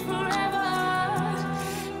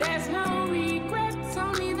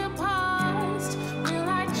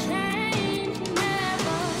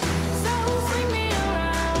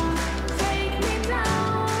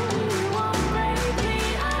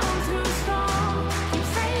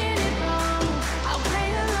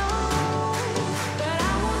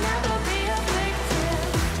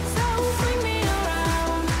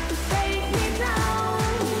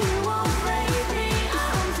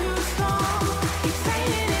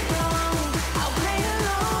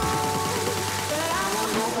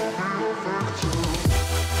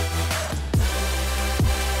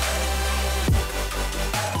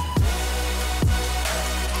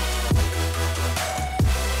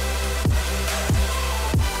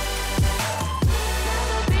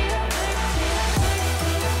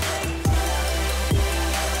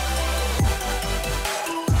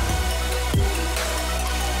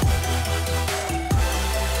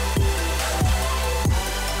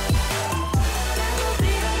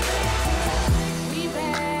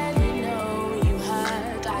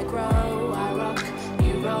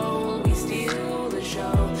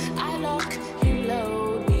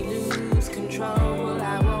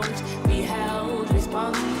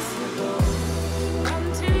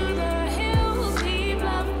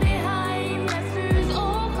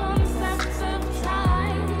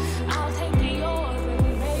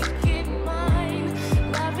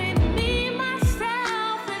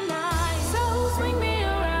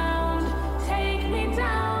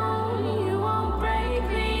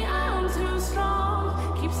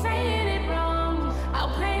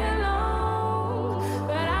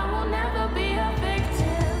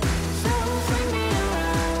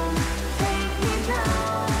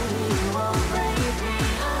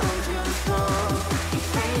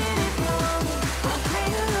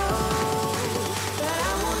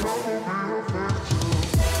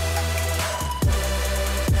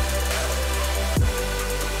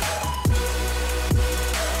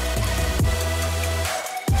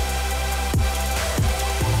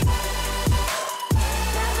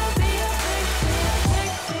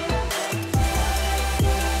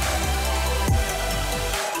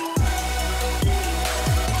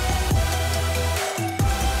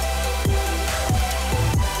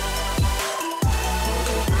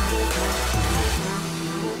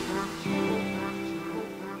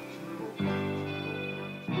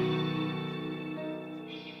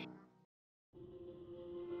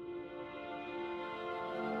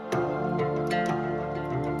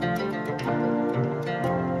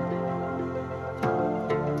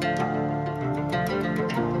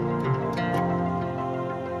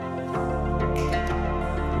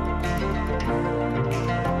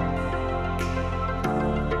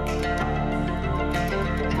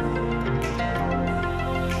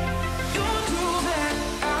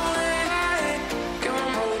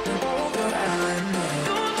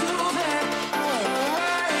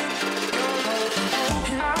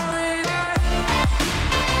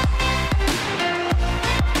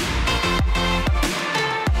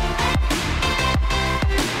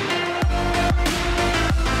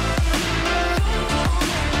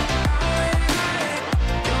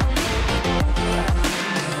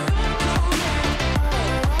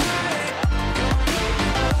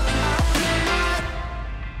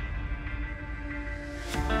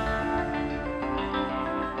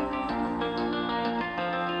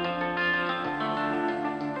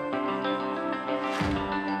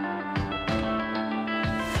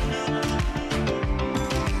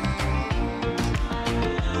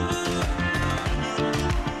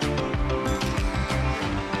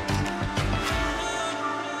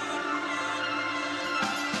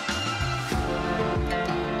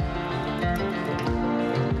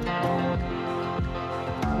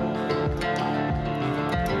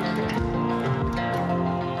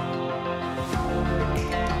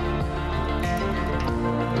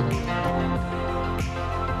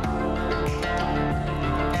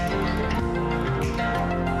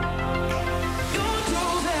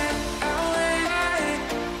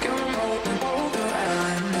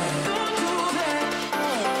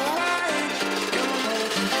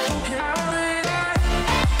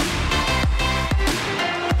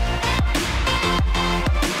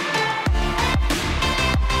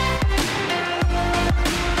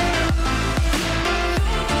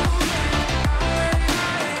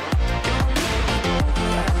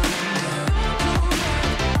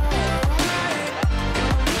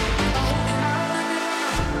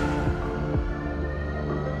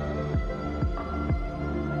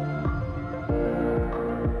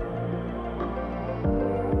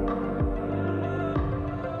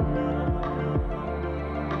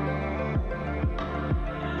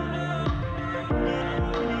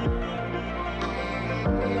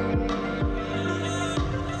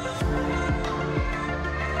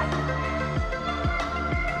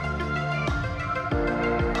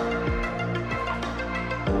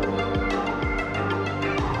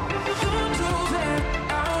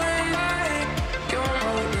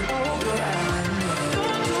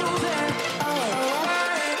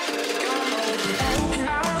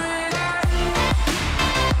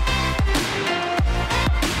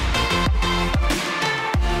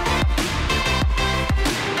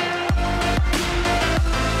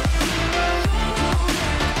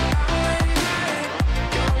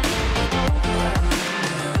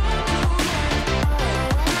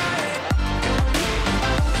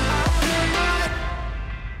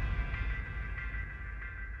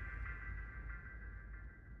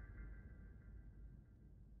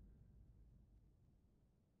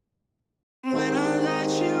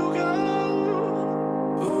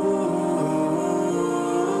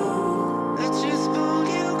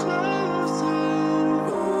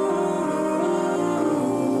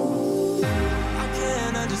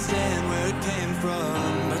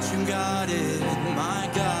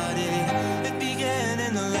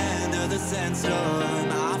 sandstorm.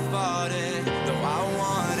 I fought it, though I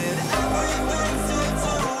wanted everything to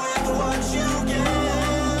do with what you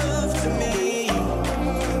give to me.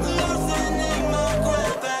 Loosening my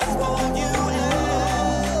grip as pulled you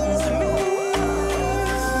into me.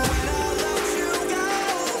 When I let you go,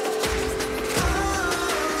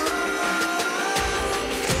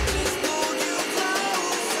 it just pulled you closer.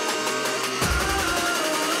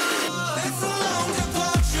 It's a long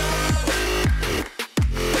departure.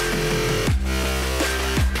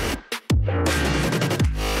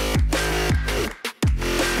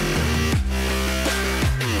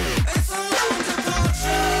 It's a long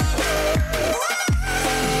departure.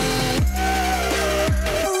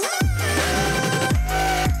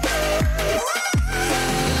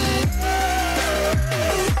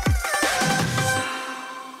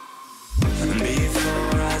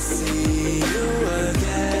 Before I see you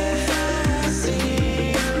again,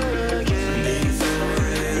 before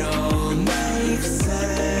it all makes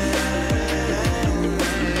sense,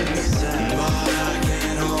 but I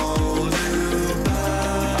can't hold you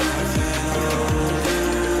back.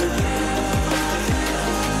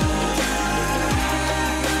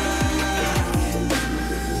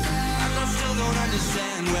 And I still don't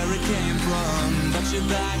understand where it came from, but you're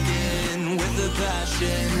back in with the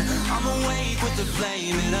passion. I'm awake with the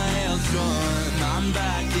flame in a hailstorm. I'm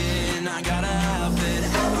back in, I gotta have it.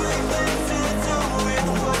 Everything to do with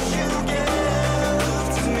what you give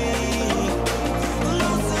to me.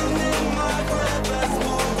 Loosening my grip as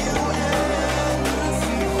pulled you into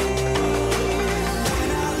me. When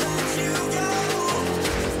I let you go,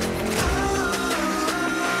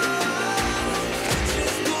 it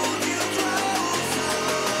just pulled you closer.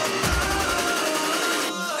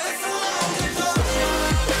 It's a long departure.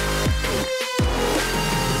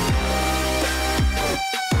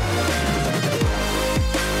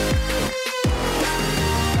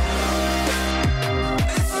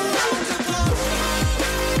 It's a long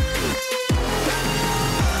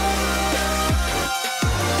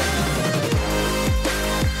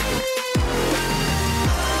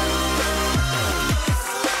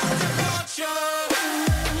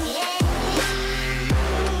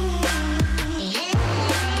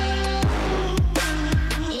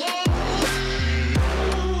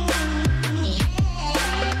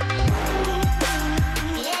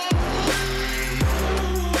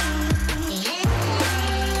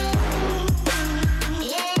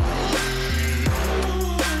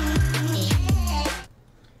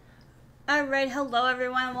Alright, hello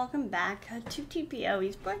everyone, welcome back to TPO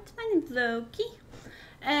Esports. My name's Loki,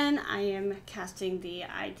 and I am casting the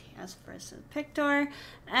ITS versus Pictor,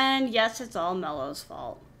 and yes, it's all Mello's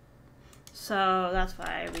fault. So that's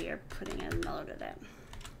why we are putting in Mello today.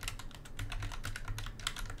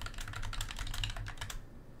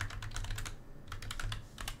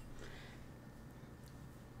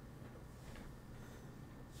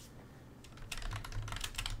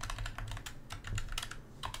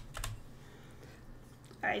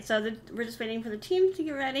 Alright, so we're just waiting for the team to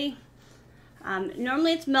get ready.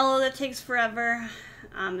 Normally it's Mello that takes forever.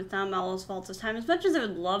 It's not Mello's fault this time, as much as I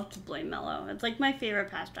would love to blame Mello. It's like my favorite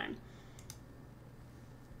pastime.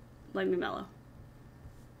 Blame me, Mello.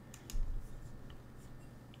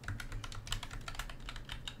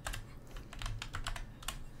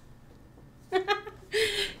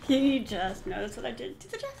 You just noticed what I did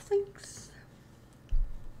to the Jazz Links.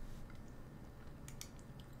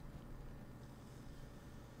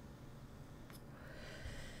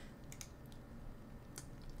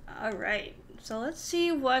 Alright, so let's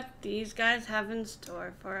see what these guys have in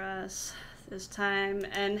store for us this time,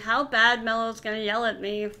 and how bad Mello's gonna yell at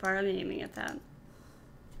me for aiming at that.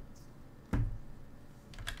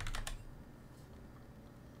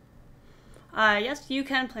 Yes, you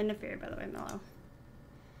can play Neferi, by the way, Mello.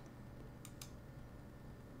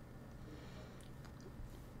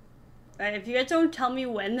 Alright, if you guys don't tell me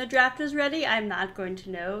when the draft is ready, I'm not going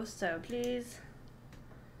to know, so please,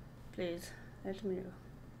 let me know.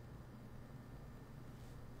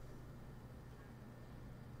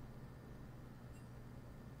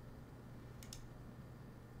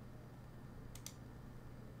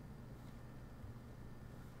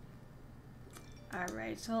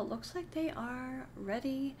 Alright, so it looks like they are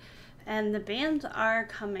ready, and the bands are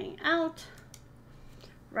coming out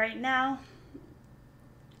right now.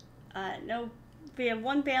 No, we have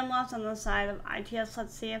one band loss on the side of ITS.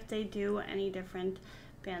 Let's see if they do any different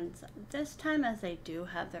bands this time, as they do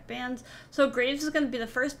have their bands. So Graves is going to be the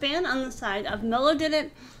first band on the side of Mello did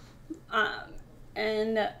it,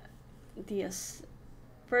 and the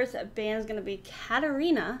first band is going to be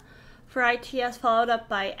Katarina for ITS, followed up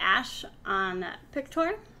by Ash on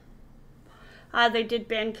Pictor. They did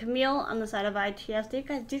ban Camille on the side of ITS.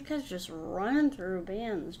 These guys just running through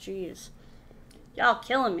bans. Jeez. Y'all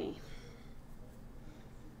killing me.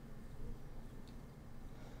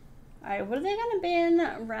 Alright, what are they gonna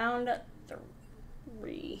ban round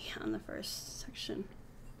 3 on the first section?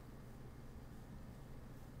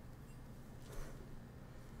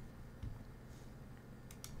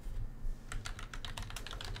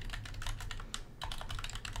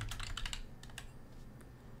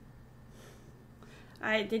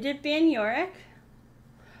 Alright, they did ban Yorick.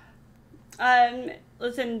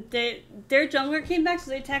 Listen, their jungler came back, so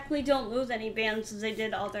they technically don't lose any bans since they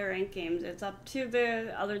did all their ranked games. It's up to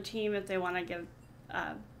the other team if they want to give,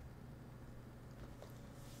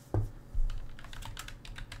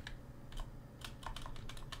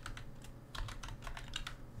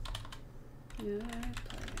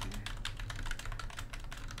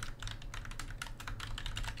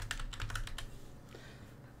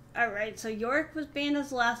 Alright, so Yorick was banned as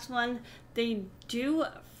the last one. They do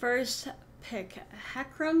first pick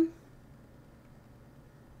Hecarim.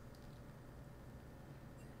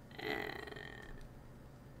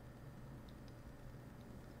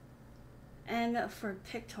 And for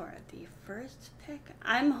Pictor, the first pick,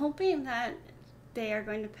 I'm hoping that they are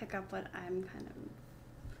going to pick up what I'm kind of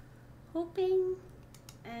hoping.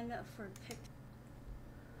 And for Pictor,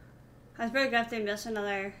 I was very good if they miss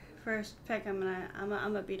another first pick. I'm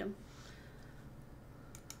gonna beat them.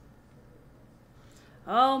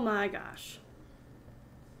 Oh my gosh.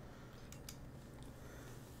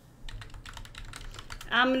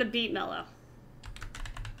 I'm gonna beat Mello.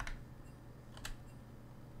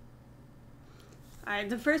 Alright,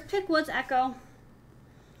 the first pick was Echo.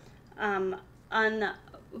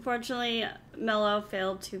 Unfortunately, Mello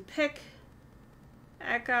failed to pick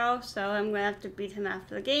Echo, so I'm gonna have to beat him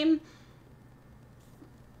after the game.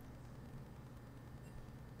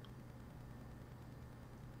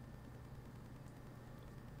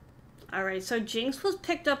 Alright, so Jinx was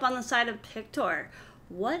picked up on the side of Pictor.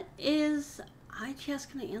 What is ITS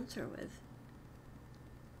going to answer with?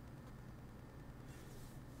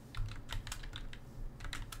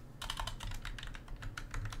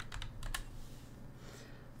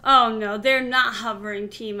 Oh no, they're not hovering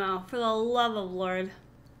Teemo, for the love of Lord.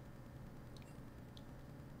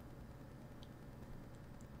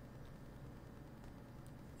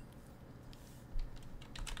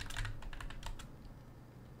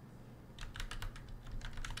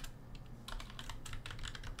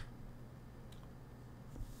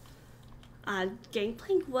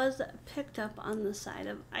 Gangplank was picked up on the side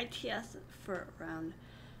of ITS for round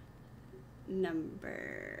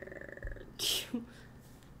number 2.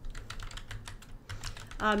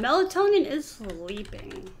 Melatonin is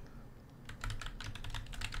sleeping.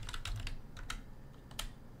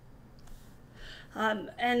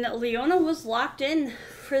 And Leona was locked in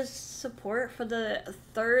for support for the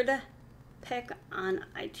 3rd pick on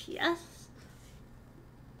ITS.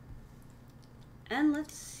 And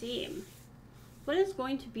let's see. What is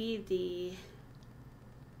going to be the...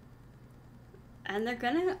 And they're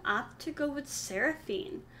gonna opt to go with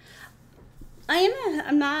Seraphine.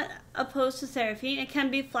 I'm not opposed to Seraphine. It can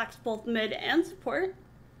be flex both mid and support.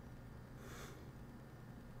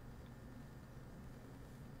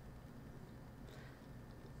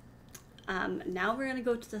 Now we're gonna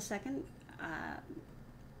go to the second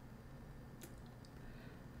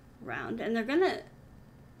round, and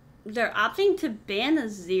they're opting to ban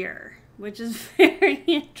Azir, which is very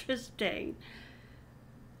interesting.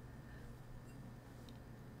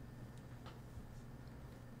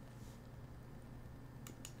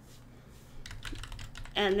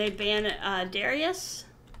 And they ban Darius.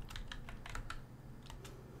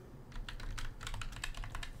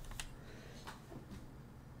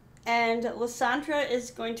 And Lysandra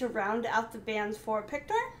is going to round out the bans for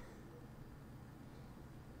Pictor.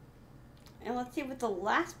 And let's see what the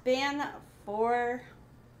last ban for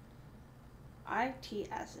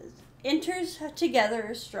ITS is. Enters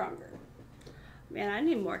together stronger. Man, I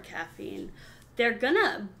need more caffeine. They're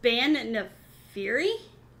gonna ban Nefiri?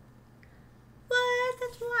 What?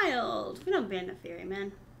 That's wild. We don't ban Nefiri,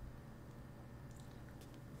 man.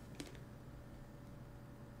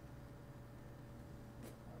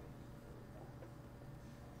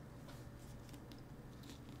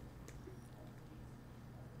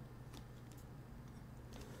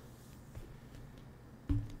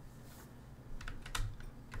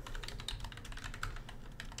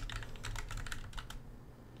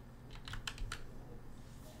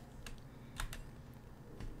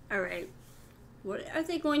 Alright. What are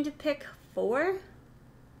they going to pick for?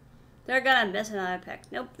 They're gonna miss another pick.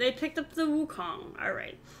 Nope, they picked up the Wukong.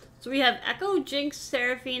 Alright. So we have Echo, Jinx,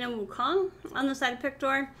 Seraphine, and Wukong on the side of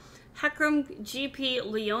Pictor. Hecarim, GP,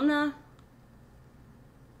 Leona.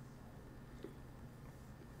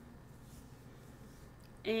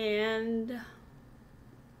 And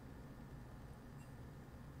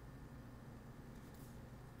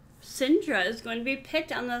Syndra is going to be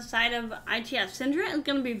picked on the side of ITF. Syndra is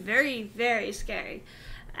going to be very, very scary,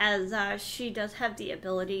 as she does have the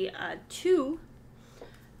ability to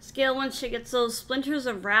scale once she gets those Splinters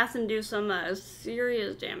of Wrath and do some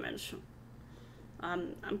serious damage.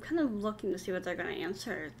 I'm kind of looking to see what they're going to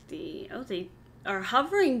answer. They are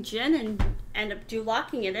hovering Jhin and end up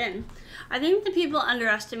locking it in. I think the people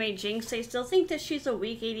underestimate Jinx. They still think that she's a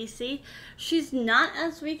weak ADC. She's not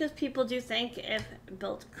as weak as people do think if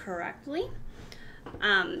built correctly.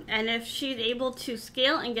 And if she's able to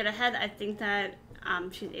scale and get ahead, I think that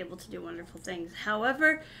she's able to do wonderful things.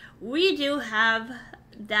 However, we do have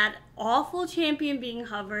that awful champion being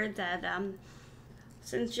hovered that,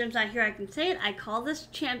 since Jim's not here, I can say it. I call this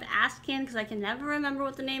champ Ascan because I can never remember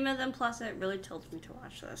what the name is, and plus it really tilts me to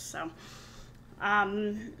watch this. So,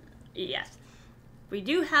 yes. We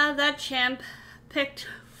do have that champ picked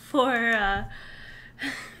for,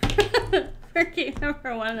 for game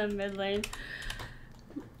number 1 in mid lane.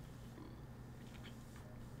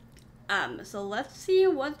 So let's see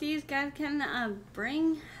what these guys can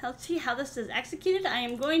bring. Let's see how this is executed. I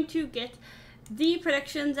am going to get the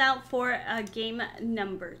predictions out for game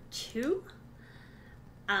number 2.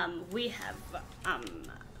 We have,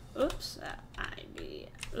 oops,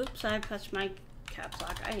 I pressed my caps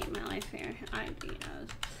lock. I hate my life here.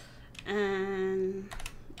 IDs. And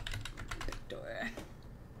Pictor.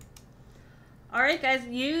 Alright guys,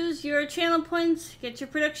 use your channel points, get your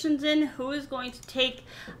predictions in. Who is going to take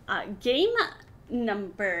game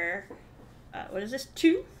number, what is this,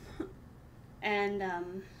 2? And,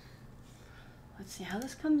 let's see how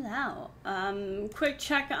this comes out. Quick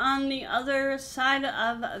check on the other side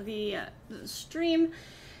of the stream.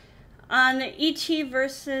 On ET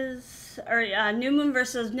versus, or New Moon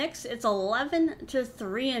versus Nyx, it's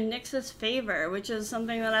 11-3 in Nyx's favor, which is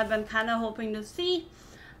something that I've been kind of hoping to see.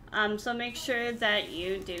 So make sure that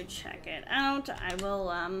you do check it out. I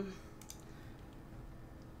will,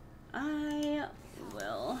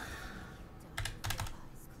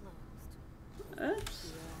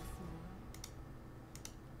 oops.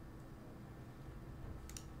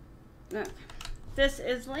 Okay. This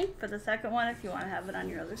is linked for the second one if you want to have it on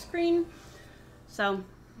your other screen. So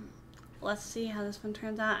let's see how this one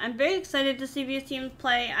turns out. I'm very excited to see these teams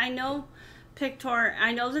play. I know Pictor,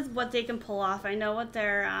 I know this is what they can pull off. I know what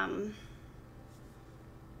they're,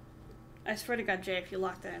 I swear to God, Jay, if you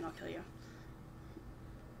lock that in, I'll kill you.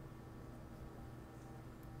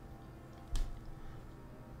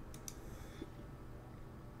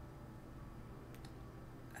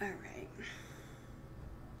 Alright.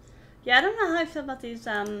 Yeah, I don't know how I feel about these,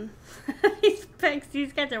 these picks.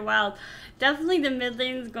 These guys are wild. Definitely the mid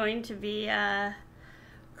lane is going to be,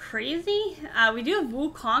 crazy. We do have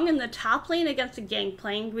Wukong in the top lane against a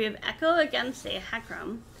Gangplank. We have Echo against a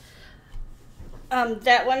Hecarim.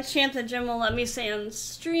 That one champ that Jim will let me say on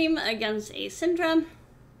stream against a Syndra.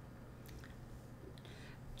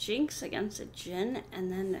 Jinx against a Jhin,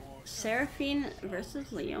 and then Seraphine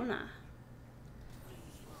versus Leona.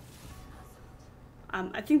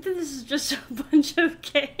 I think that this is just a bunch of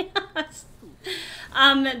chaos.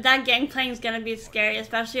 That Gangplank is going to be scary,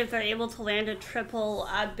 especially if they're able to land a triple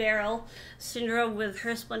barrel. Syndra with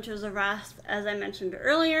her Splinters of Wrath, as I mentioned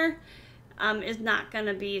earlier, is not going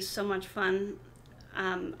to be so much fun.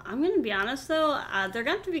 I'm going to be honest though, they're going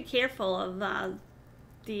to have to be careful of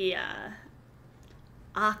the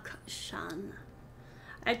Akshan.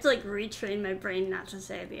 I have to like retrain my brain not to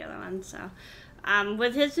say the other one, so.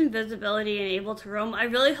 With his invisibility and able to roam, I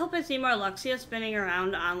really hope I see more Luxia spinning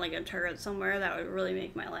around on like a turret somewhere. That would really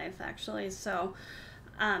make my life, actually. So,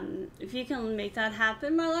 if you can make that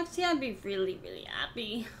happen, Luxia, I'd be really, really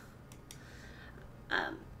happy.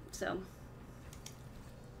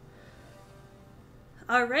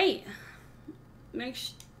 Alright. Make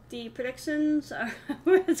the predictions are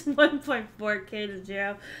it's 1.4k to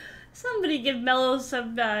 0. Somebody give Mello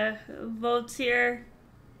some votes here.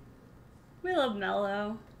 We love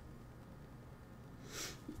Mello.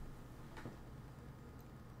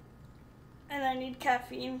 And I need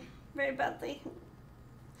caffeine very badly.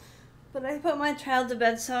 But I put my child to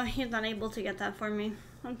bed, so he's not able to get that for me.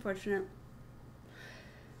 Unfortunate.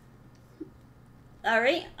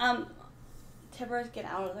 Alright, Tibbers, get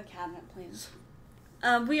out of the cabinet, please.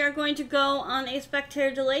 We are going to go on a spectator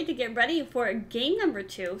delay to get ready for game number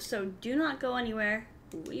 2, so do not go anywhere.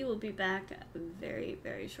 We will be back very,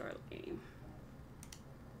 very shortly.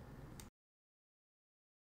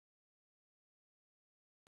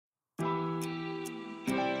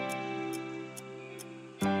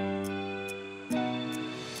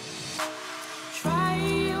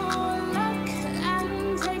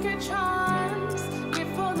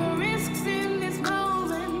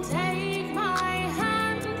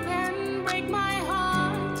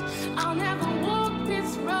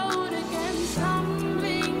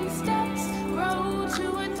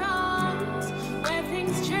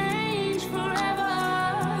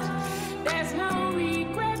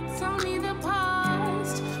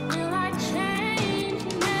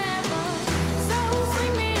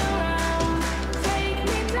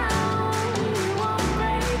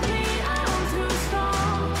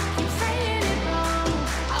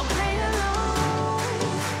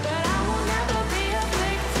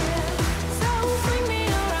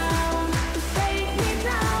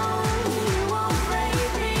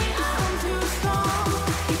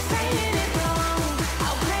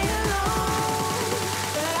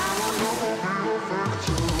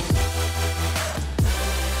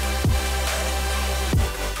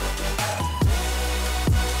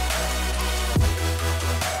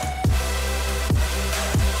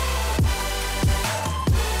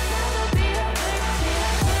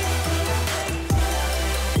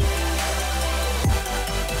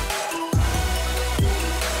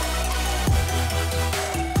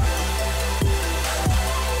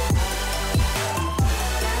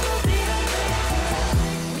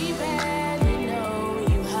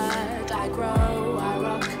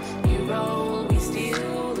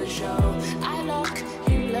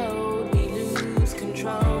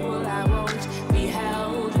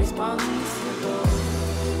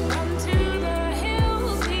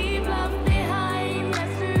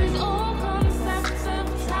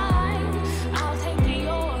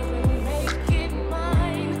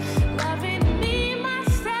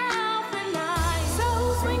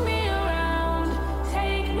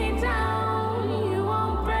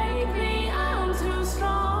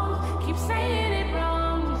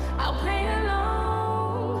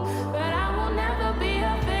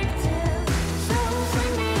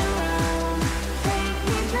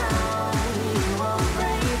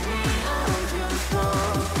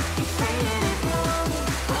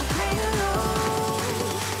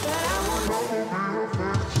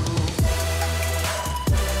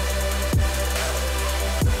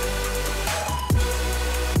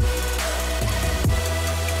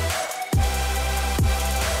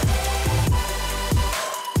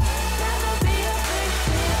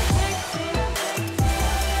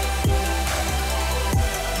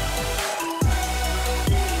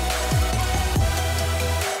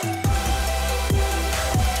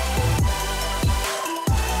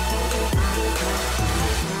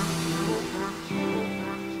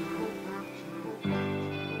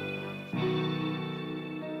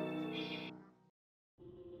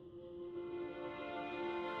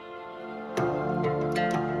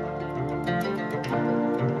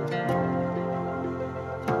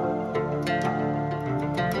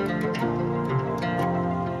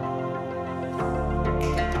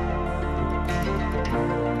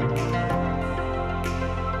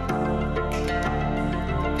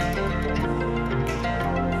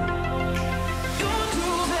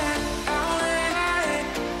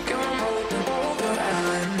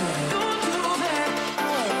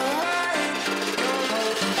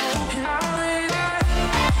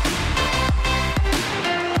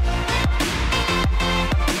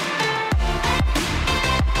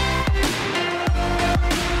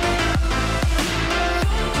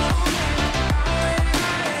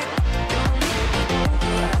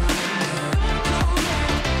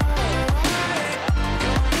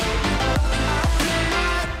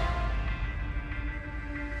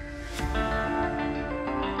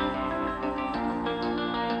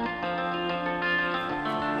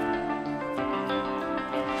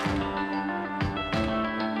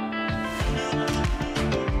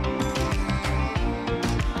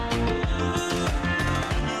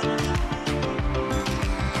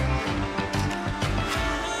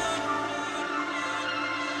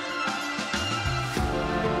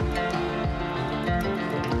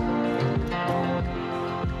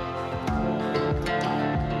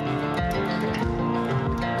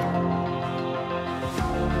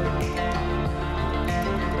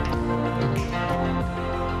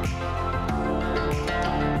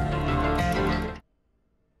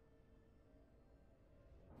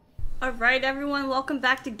 Alright everyone, welcome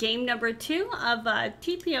back to game number 2 of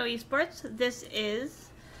TPO Esports. This is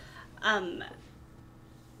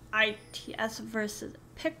ITS versus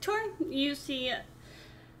Pictor. You see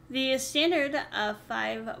the standard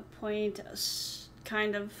 5-point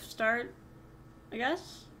kind of start, I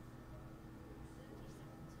guess.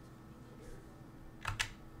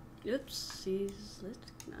 Oopsies,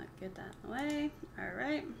 let's not get that in the way.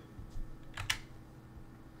 Alright.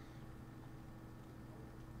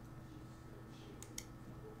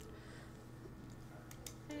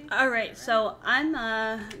 Alright, so I'm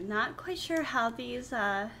not quite sure how these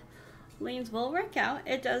lanes will work out.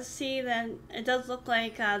 It does look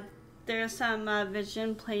like there's some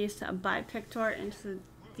vision placed by Pictor into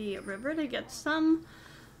the river to get some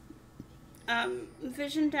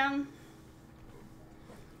vision down.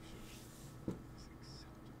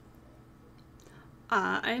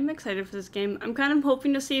 I'm excited for this game. I'm kind of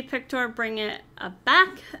hoping to see Pictor bring it back,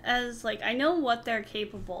 as like I know what they're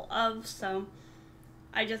capable of, so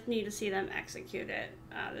I just need to see them execute it.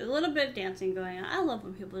 There's a little bit of dancing going on. I love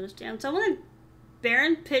when people just dance. I want a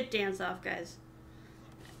Baron Pit dance off, guys.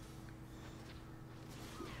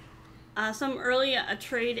 Some early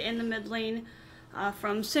trade in the mid lane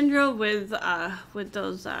from Syndra with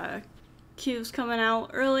those Qs coming out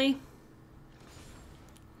early.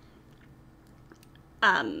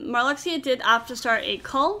 Marluxia did opt to start a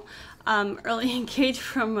cull. Early engage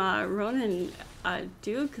from Ronan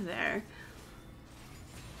Duke there.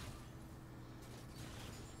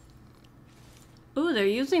 Ooh, they're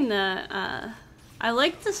using the, I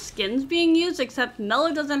like the skins being used, except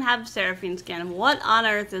Mello doesn't have Seraphine skin. What on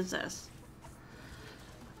earth is this?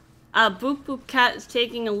 Boop Boop Cat is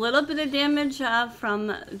taking a little bit of damage from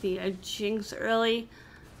the Jinx early.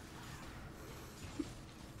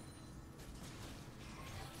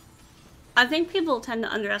 I think people tend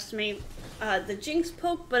to underestimate the Jinx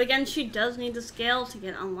poke, but again, she does need to scale to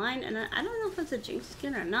get online, and I don't know if it's a Jinx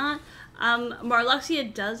skin or not.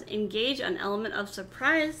 Marluxia does engage an element of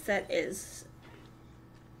surprise that is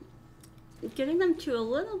getting them to a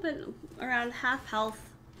little bit around half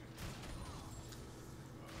health.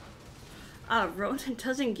 Ronan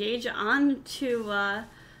does engage onto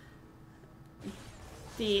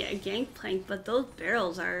the Gangplank, but those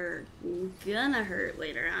barrels are gonna hurt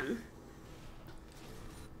later on.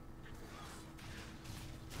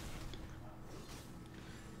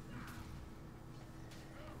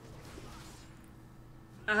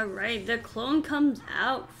 Alright, the clone comes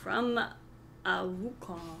out from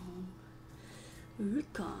Wukong.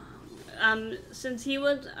 Since he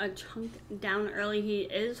was a chunk down early, he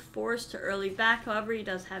is forced to early back. However, he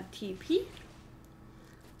does have TP.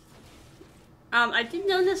 I did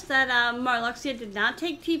notice that Marluxia did not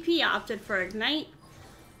take TP, opted for Ignite.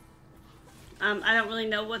 I don't really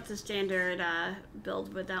know what the standard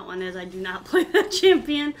build with that one is. I do not play that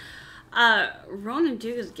champion. Ronan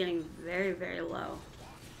Duke is getting very, very low.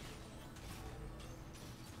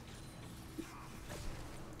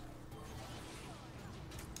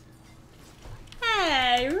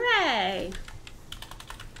 Hey, Ray!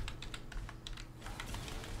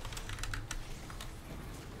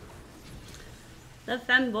 The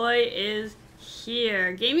femboy is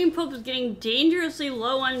here. Gaming Pope is getting dangerously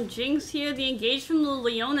low on Jinx here. The engage from the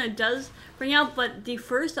Leona does bring out, but the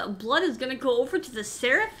first blood is going to go over to the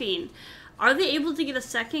Seraphine. Are they able to get a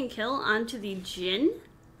second kill onto the Jhin?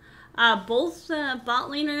 Both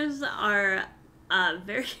bot laners are all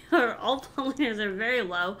bot laners are very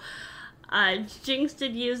low. Jinx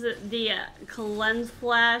did use the cleanse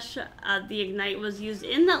flash. The ignite was used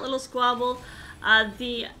in that little squabble.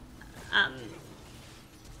 The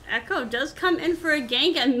Echo does come in for a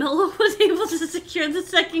gank, and Mello was able to secure the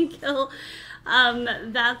second kill.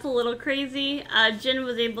 That's a little crazy. Jhin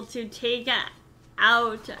was able to take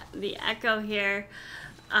out the Echo here.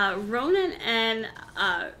 Ronan and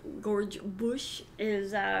Gorge Bush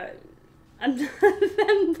is a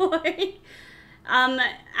femboy.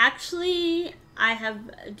 Actually, I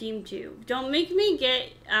have deemed you. Don't make me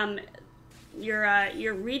get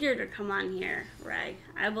your reader to come on here, Ray.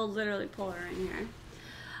 I will literally pull her in here.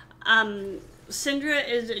 Syndra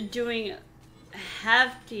is doing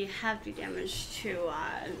hefty damage to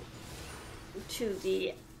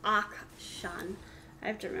the Akshan. I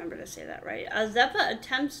have to remember to say that right. Zeppa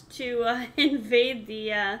attempts to invade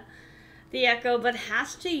the Echo, but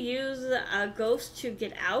has to use a Ghost to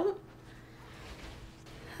get out.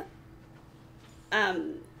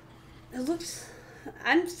 It looks...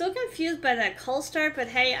 I'm still confused by that cull start, but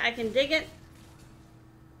hey, I can dig it.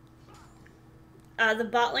 The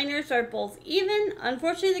bot laners are both even.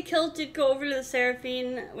 Unfortunately, the kills did go over to the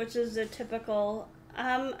Seraphine, which is a typical...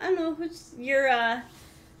 I don't know, who's your...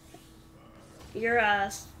 your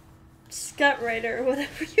scut rider or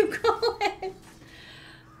whatever you call it.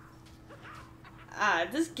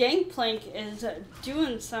 This Gangplank is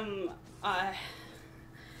doing some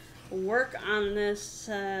work on this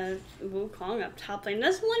Wukong up top lane.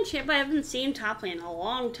 This one champ I haven't seen top lane in a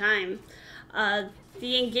long time.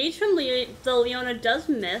 The engage from the Leona does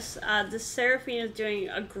miss. The Seraphine is doing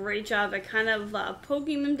a great job at kind of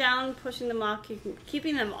poking them down, pushing them off,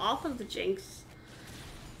 keeping them off of the Jinx.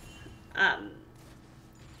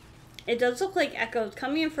 It does look like Echo's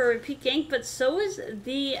coming in for a repeat gank, but so is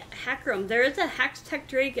the Hecarim. There is a Hex Tech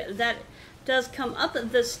Drake that does come up.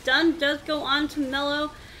 The stun does go on to Mellow,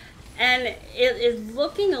 and it is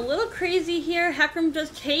looking a little crazy here. Hecarim does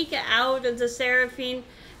take out the Seraphine,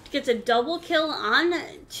 gets a double kill on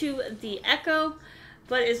to the Echo,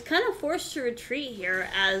 but is kind of forced to retreat here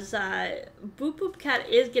as Boop Boop Cat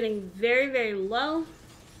is getting very, very low.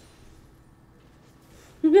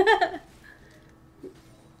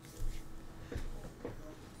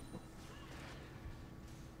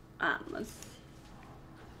 Let's see.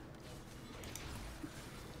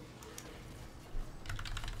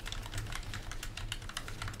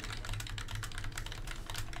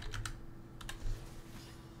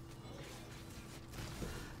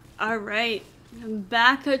 All right,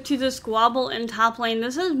 back to the squabble in top lane.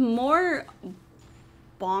 This is more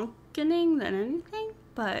bonkening than anything,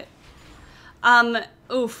 but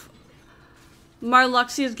oof.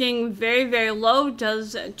 Marluxia is getting very, very low,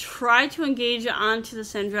 does try to engage onto the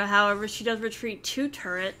Syndra, however, she does retreat to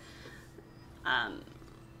turret. I'm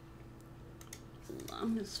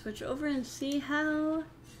going to switch over and see how...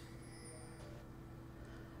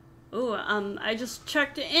 Oh, I just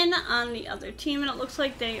checked in on the other team, and it looks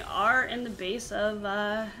like they are in the base of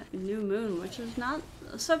New Moon, which is not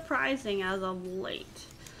surprising as of late.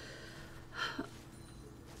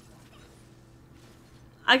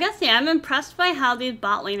 I guess, yeah, I'm impressed by how these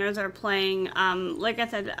bot laners are playing. Like I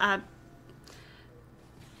said,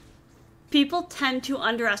 people tend to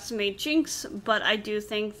underestimate Jinx, but I do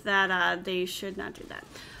think that they should not do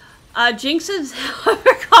that. Jinx is,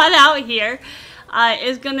 however, caught out here.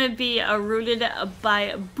 Is going to be rooted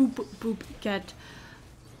by Boop Boop Get,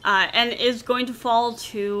 and is going to fall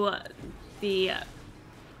to the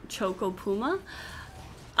Choco Puma.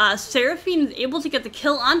 Seraphine is able to get the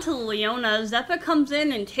kill onto the Leona. Zeppa comes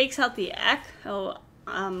in and takes out the Echo,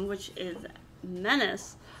 which is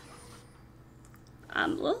Menace. A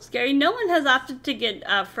little scary. No one has opted to get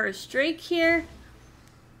first Drake here,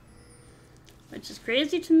 which is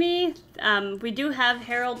crazy to me. We do have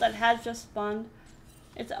Herald that has just spawned.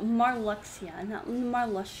 It's Marluxia, not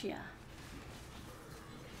Marluxia.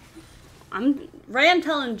 I'm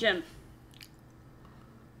telling Jim.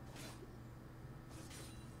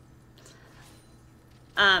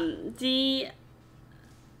 The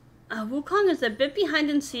Wukong is a bit behind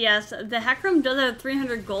in CS. The Hecarim does have a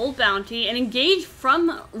 300 gold bounty, and engage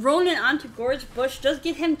from Ronin onto Gorge Bush does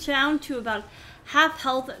get him down to about half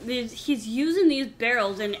health. He's using these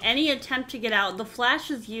barrels in any attempt to get out. The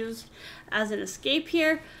flash is used as an escape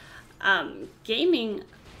here. Gaming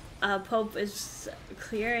Pope is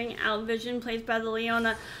clearing out vision placed by the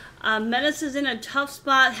Leona. Menace is in a tough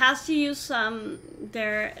spot, has to use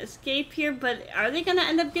their escape here, but are they going to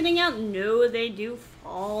end up getting out? No, they do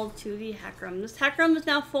fall to the Hecarim. This Hecarim is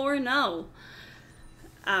now 4-0.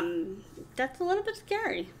 That's a little bit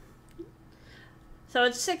scary. So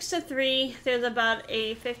it's 6-3. There's about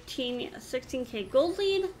a 16k gold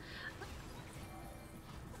lead.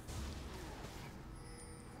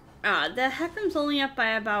 The Hecarim's only up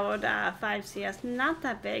by about 5 CS, not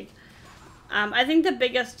that big. I think the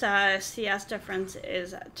biggest CS difference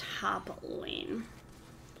is top lane,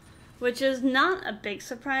 which is not a big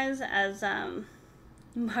surprise as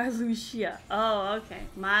Marluxia. Oh, okay,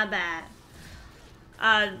 my bad.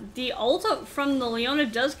 The ult from the Leona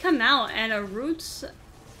does come out and roots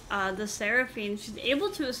the Seraphine. She's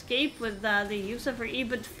able to escape with the use of her E,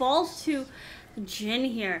 but falls to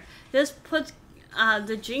Jhin here. This puts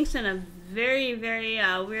the Jinx in a very, very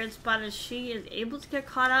weird spot as she is able to get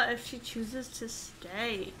caught out if she chooses to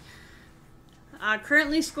stay.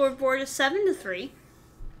 Currently scoreboard is 7-3.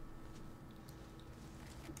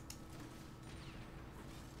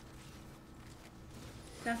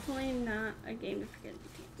 Definitely not a game to forget.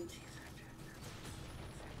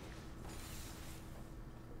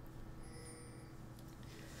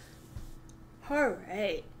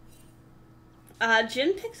 Alright.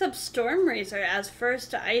 Jhin picks up Storm Razor as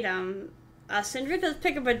first item. Syndra does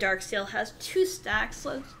pick up a Darksteel, has 2 stacks.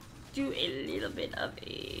 Let's do a little bit of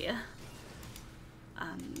a...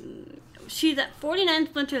 she's at 49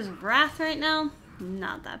 Splinter's Wrath right now.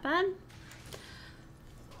 Not that bad.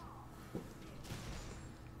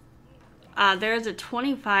 There's a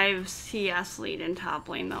 25 CS lead in top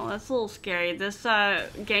lane, though. That's a little scary. This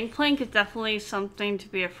Gangplank is definitely something to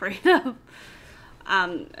be afraid of,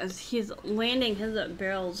 as he's landing his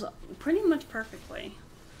barrels pretty much perfectly.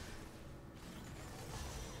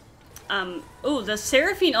 Oh, the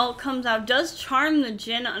Seraphine ult comes out, does charm the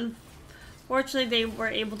Jhin. Unfortunately, they were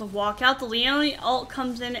able to walk out. The Leone ult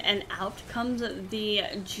comes in, and out comes the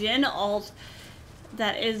Jhin ult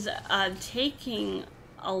that is taking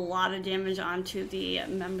a lot of damage onto the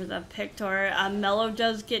members of Pictor. Mello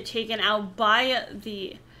does get taken out by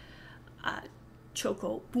the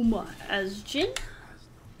Choco Booma as Jhin.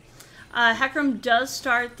 Hecarim does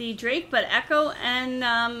start the Drake, but Echo and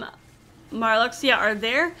Marluxia are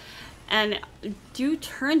there and do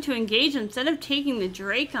turn to engage instead of taking the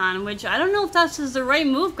Drake on, which I don't know if that's the right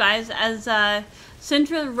move, guys, as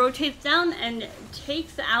Syndra rotates down and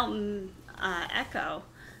takes out Echo.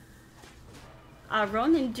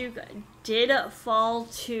 Ronan Duke did fall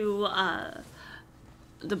to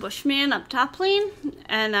the Bushman up top lane,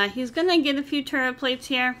 and he's gonna get a few turret plates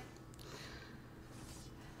here.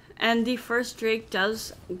 And the first Drake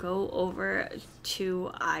does go over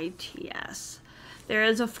to ITS. There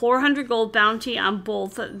is a 400 gold bounty on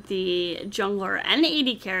both the jungler and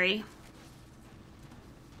AD carry.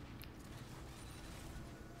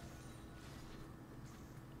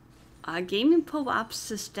 Gaming Pope opts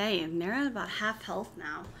to stay, and they're at about half health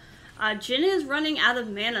now. Jhin is running out of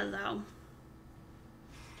mana, though.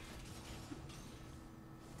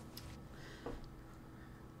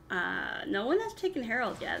 No one has taken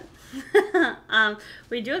Herald yet.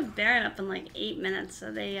 We do have Baron up in like 8 minutes,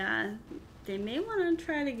 so they may want to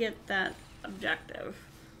try to get that objective.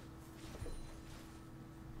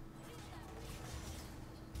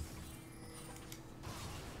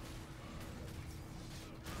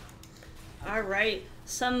 Alright,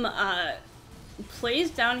 some plays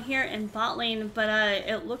down here in bot lane, but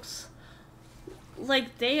it looks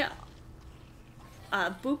like they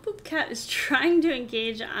Boop Boop Cat is trying to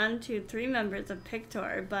engage onto 3 members of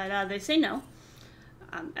Pictor, but they say no.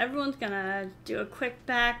 Everyone's gonna do a quick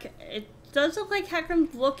back. It does look like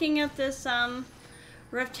Hecarim's looking at this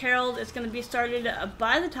Rift Herald. It's gonna be started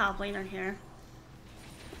by the top laner here.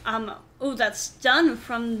 Oh, that stun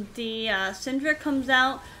from the Syndra comes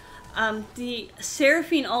out. The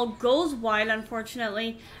Seraphine ult goes wide,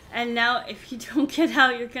 unfortunately, and now if you don't get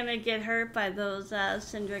out, you're gonna get hurt by those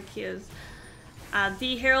Syndra Qs.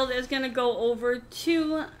 The Herald is gonna go over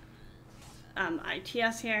to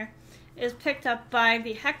ITS here. Is picked up by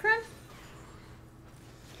the Hecarim.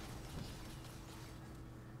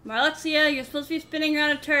 Marluxia, you're supposed to be spinning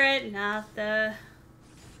around a turret, not the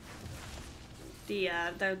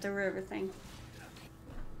river thing.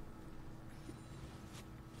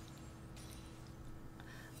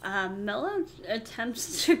 Mello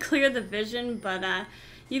attempts to clear the vision, but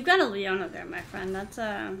you've got a Leona there, my friend. That's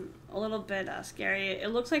a little bit scary. It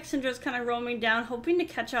looks like Syndra's kind of roaming down, hoping to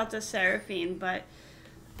catch out the Seraphine, but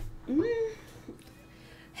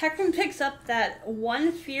Hecarim picks up that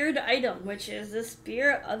one feared item, which is the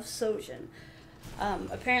Spear of Sojin.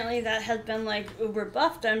 Apparently that has been like uber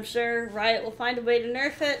buffed. I'm sure Riot will find a way to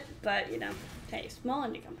nerf it, but you know, hey, small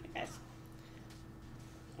indie company, guys.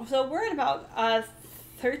 So we're at about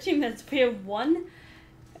 13 minutes. We have 1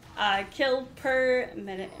 kill per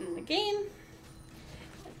minute in the game.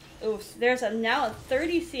 Oof, there's now a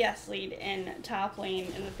 30 CS lead in top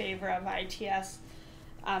lane in the favor of ITS.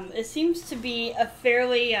 It seems to be a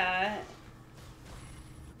fairly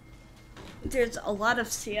there's a lot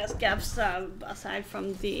of CS gaps aside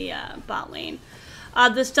from the bot lane.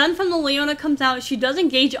 The stun from the Leona comes out. She does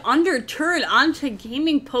engage under turret onto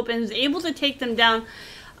Gaming Pope and is able to take them down.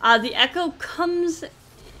 The Echo comes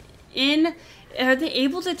in. Are they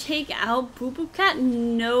able to take out Boop Boop Cat?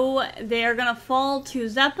 No, they are going to fall to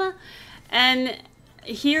Zeppa. And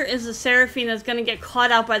here is the Seraphine that's going to get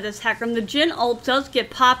caught out by this Hecarim. The Jhin ult does get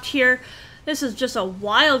popped here. This is just a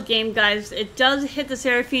wild game, guys. It does hit the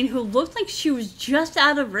Seraphine, who looked like she was just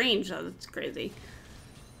out of range. Oh, that's crazy.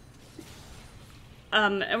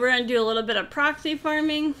 And we're going to do a little bit of proxy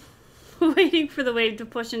farming. Waiting for the wave to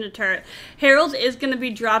push into turret. Herald is going to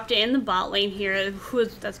be dropped in the bot lane here.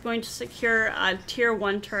 That's going to secure a tier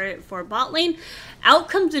 1 turret for bot lane. Out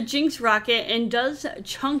comes the Jinx rocket and does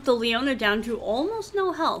chunk the Leona down to almost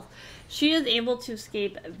no health. She is able to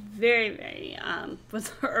escape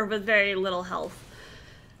with very little health.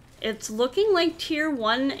 It's looking like tier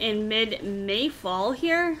 1 in mid may fall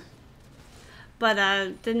here. But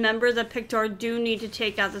the members of Pictor do need to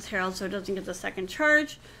take out this Herald so it doesn't get the second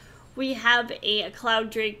charge. We have a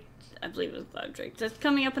Cloud Drake, I believe it was Cloud Drake, that's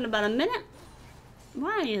coming up in about a minute.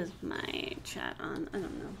 Why is my chat on? I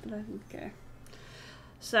don't know, but I don't care.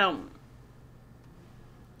 So,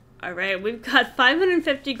 alright, we've got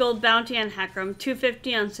 550 gold bounty on Hecarim,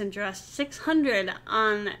 250 on Syndra, 600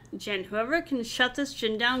 on Jhin. Whoever can shut this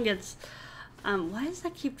Jhin down gets... why does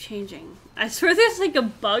that keep changing? I swear there's like a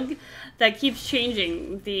bug that keeps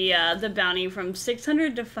changing the bounty from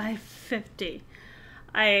 600 to 550.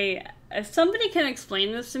 If somebody can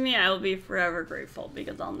explain this to me, I will be forever grateful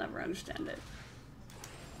because I'll never understand it.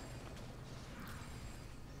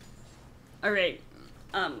 Alright,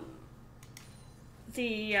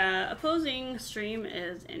 the opposing stream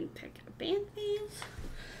is in pick a band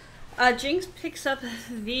phase. Jinx picks up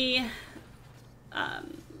the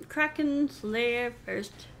Kraken's Lair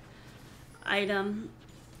first item.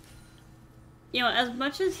 You know, as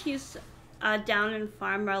much as he's down in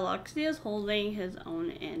farm, Marluxia is holding his own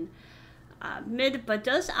in mid, but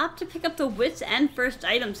does opt to pick up the Wits End first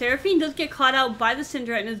item. Seraphine does get caught out by the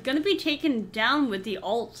Syndra and is going to be taken down with the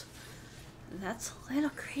ult. That's a little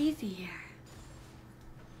crazy here.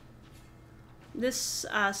 This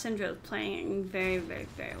Syndra is playing very, very,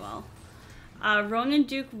 very well. Ronan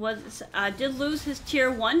Duke did lose his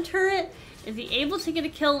tier 1 turret. Is he able to get a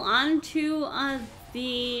kill onto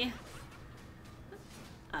the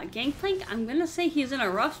Gangplank? I'm gonna say he's in a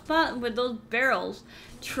rough spot with those barrels.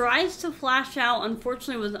 Tries to flash out,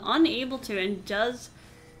 unfortunately was unable to, and does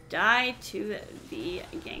die to the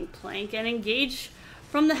Gangplank. And engage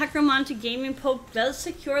from the Hecarim onto Gaming Pope does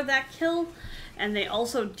secure that kill, and they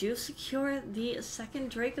also do secure the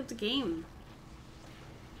second Drake of the game.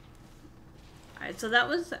 Alright, so that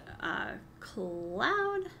was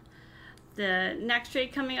Cloud. The next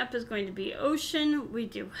Drake coming up is going to be Ocean. We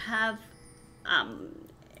do have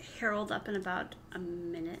Herald up in about a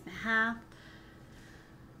minute and a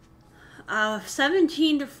half.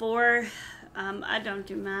 17 to 4. I don't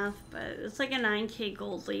do math, but it's like a 9k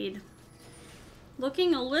gold lead.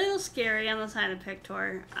 Looking a little scary on the side of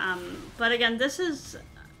Pictor. But again, it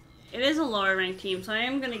is a lower ranked team, so I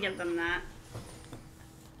am going to give them that.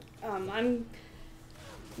 I'm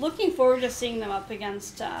looking forward to seeing them up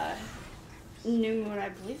against New Moon. I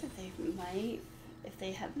believe that they might, if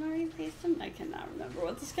they haven't already faced them. I cannot remember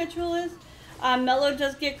what the schedule is. Mello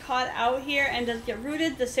does get caught out here and does get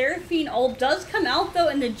rooted. The Seraphine ult does come out though,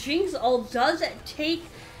 and the Jinx ult does take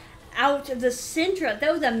out the Syndra.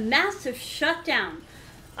 That was a massive shutdown.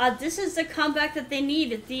 This is the comeback that they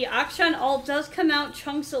need. The Akshan ult does come out,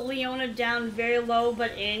 chunks Leona down very low,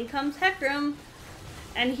 but in comes Hecarim,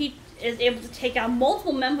 and he is able to take out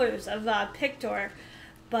multiple members of Pictor.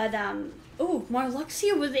 But,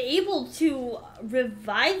 Marluxia was able to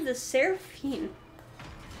revive the Seraphine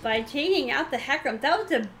by taking out the Hecarim. That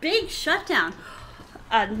was a big shutdown.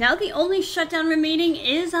 Now the only shutdown remaining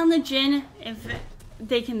is on the Jhin. If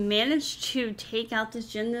they can manage to take out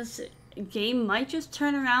this Jhin, this game might just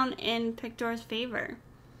turn around in Pictor's favor.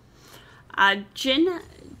 Jhin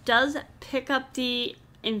does pick up the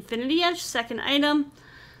Infinity Edge, second item.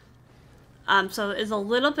 So is a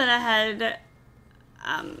little bit ahead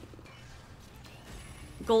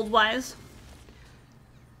gold-wise.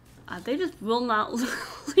 They just will not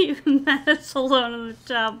leave Menace alone in the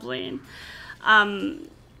top lane.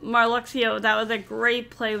 Marluxia, that was a great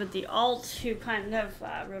play with the ult to kind of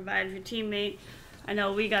revive your teammate. I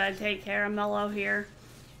know we gotta take care of Mello here.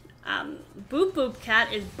 Boop Boop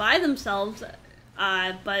Cat is by themselves,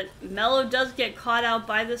 but Mello does get caught out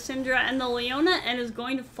by the Syndra and the Leona and is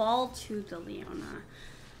going to fall to the Leona.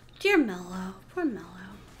 Dear Mello, poor Mello.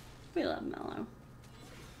 We love Mello.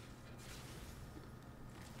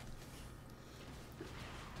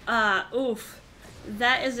 Oof.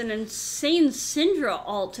 That is an insane Syndra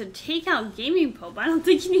ult to take out Gaming Pope. I don't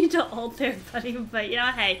think you need to ult there, buddy, but you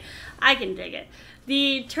know, hey, I can dig it.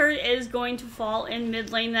 The turret is going to fall in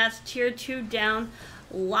mid lane. That's tier 2 down.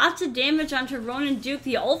 Lots of damage onto Ronan Duke.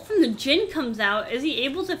 The ult from the Jhin comes out. Is he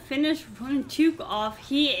able to finish Ronan Duke off?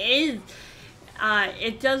 He is.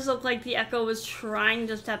 It does look like the Echo was trying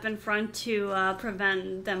to step in front to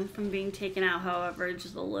prevent them from being taken out. However,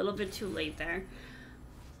 just a little bit too late there.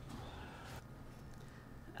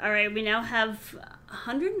 Alright, we now have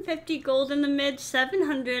 150 gold in the mid,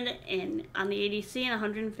 700 on the ADC, and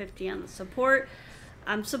 150 on the support.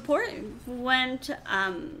 Support went,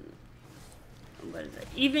 what is it,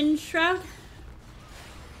 Even Shroud.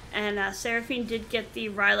 And Seraphine did get the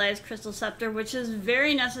Rylai's Crystal Scepter, which is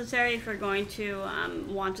very necessary if you're going to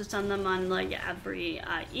want to stun them on like every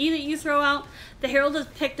E that you throw out. The Herald is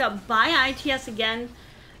picked up by ITS again.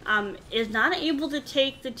 Is not able to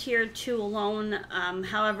take the tier 2 alone.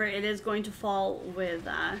 However, it is going to fall with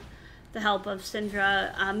the help of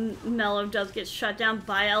Syndra. Mello does get shut down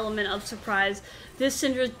by Element of Surprise. This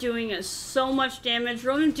Syndra's doing so much damage.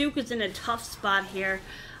 Ronan Duke is in a tough spot here.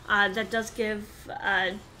 That does give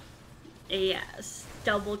a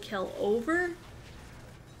double kill over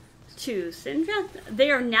to Syndra. They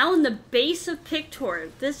are now in the base of Pictor.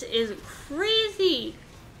 This is crazy.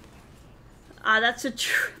 That's a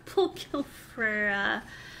triple kill for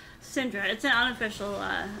Syndra. It's an unofficial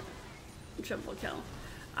triple kill.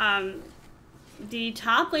 The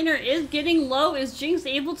top laner is getting low. Is Jinx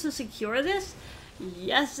able to secure this?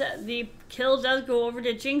 Yes, the kill does go over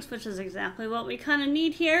to Jinx, which is exactly what we kind of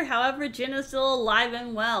need here. However, Jhin is still alive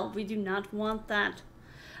and well. We do not want that.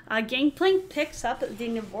 Gangplank picks up the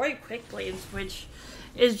Navori Quick Blades, which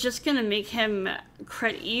is just going to make him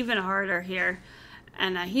crit even harder here.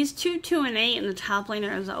 And he's 2-2-8, and the top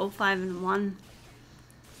laner is 0-5-1.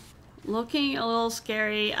 Looking a little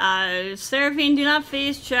scary. Seraphine, do not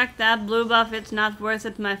face check that blue buff. It's not worth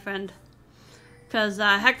it, my friend. Because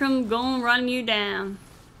Hecarim gonna run you down.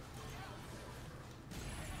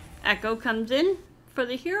 Echo comes in for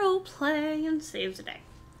the hero play and saves the day.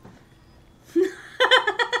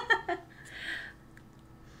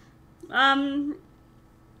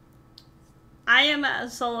 I am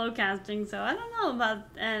solo casting, so I don't know about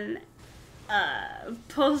an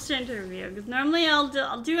post interview. Because normally I'll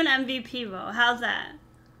do an MVP vote. How's that?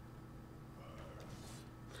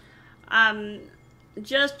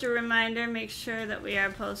 Just a reminder, make sure that we are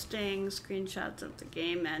posting screenshots of the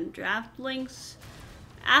game and draft links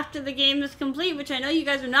after the game is complete, which I know you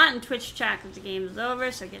guys are not in Twitch chat because the game is over,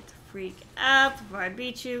 so get to freak out before I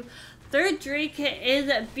beat you. Third Drake is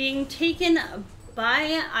being taken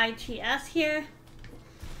by EHZ here.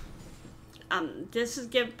 This is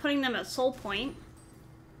putting them at soul point.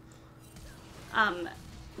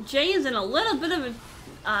 Jay is in a little bit of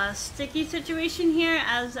a sticky situation here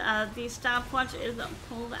as the stopwatch is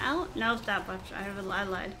pulled out. No stopwatch, I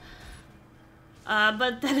lied.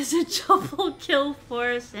 But that is a double kill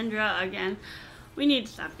for Syndra again. We need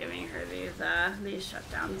to stop giving her these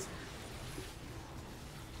shutdowns.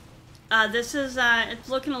 This is, it's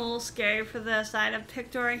looking a little scary for the side of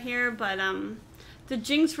Pictor here, but the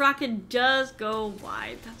Jinx rocket does go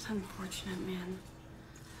wide. That's unfortunate, man.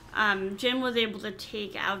 Jhin was able to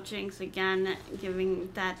take out Jinx again, giving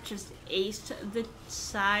that just aced the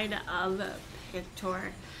side of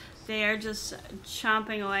Pictor. They are just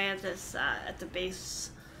chomping away at this, at the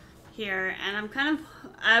base here, and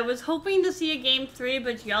I was hoping to see a game 3,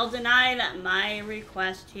 but y'all denied my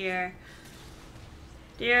request here.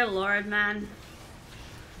 Dear Lord, man.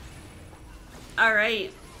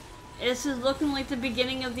 Alright. This is looking like the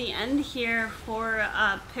beginning of the end here for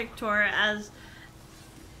Pictor, as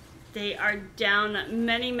they are down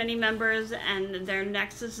many, many members, and their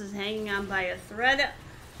Nexus is hanging on by a thread.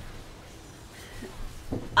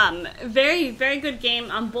 Very, very good game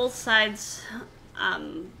on both sides,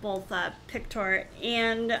 both Pictor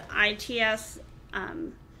and EHZ.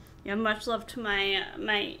 Much love to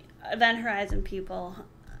my Event Horizon people.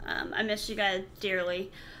 I miss you guys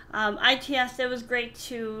dearly. EHZ, it was great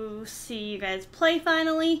to see you guys play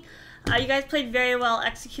finally. You guys played very well,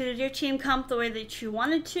 executed your team comp the way that you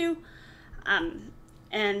wanted to.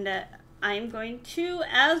 And I'm going to,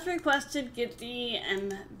 as requested, get the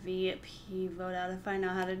MVP vote out if I know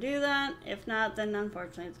how to do that. If not, then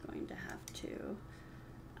unfortunately it's going to have to.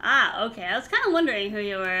 Okay. I was kind of wondering who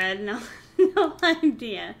you were. I had no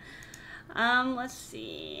idea. Let's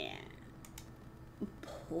see.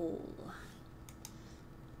 Poll.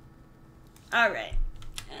 Alright.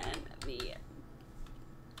 MVP.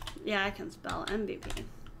 Yeah, I can spell MVP.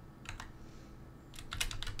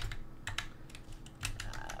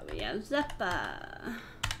 We have Zeppa.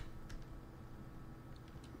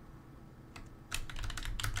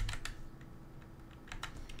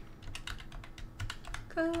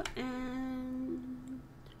 Go and...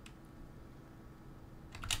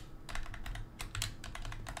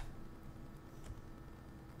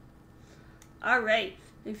 Alright,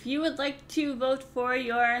 if you would like to vote for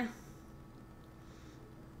your...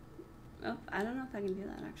 Oh, I don't know if I can do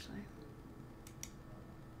that actually.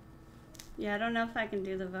 Yeah, I don't know if I can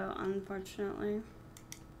do the vote, unfortunately.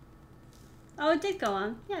 Oh, it did go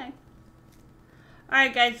on. Yay.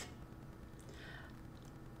 Alright, guys.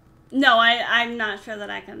 No, I'm not sure that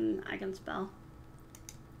I can spell.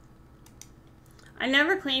 I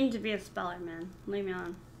never claimed to be a speller, man. Leave me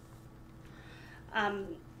alone.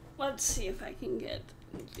 Let's see if I can get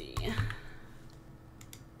the...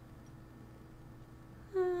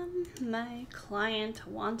 my client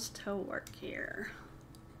wants to work here.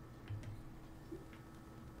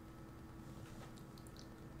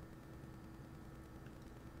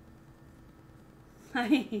 I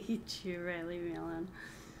hate you, right? Leave me alone.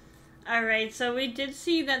 Alright, so we did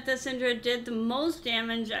see that this Syndra did the most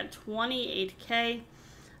damage at 28k.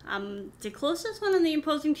 The closest one on the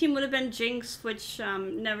opposing team would have been Jinx, which,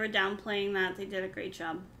 never downplaying that. They did a great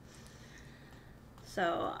job.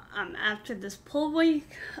 So, after this pull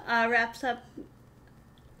week wraps up,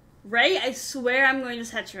 Ray, I swear I'm going to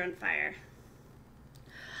set you on fire.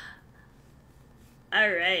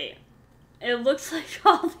 Alright. It looks like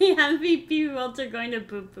all the MVP votes are going to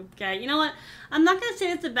Boop Boop Cat. You know what? I'm not going to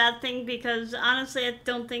say it's a bad thing because honestly I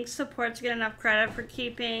don't think supports get enough credit for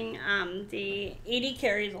keeping the AD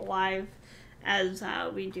carries alive, as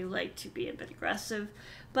we do like to be a bit aggressive.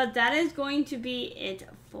 But that is going to be it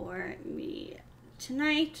for me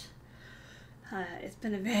tonight. It's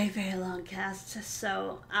been a very, very long cast.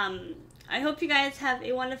 So I hope you guys have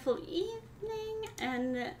a wonderful evening,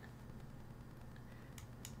 and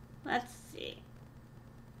let's see.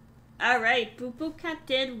 Alright, Boop Boop Cat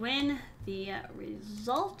did win the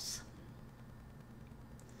results.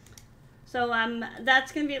 So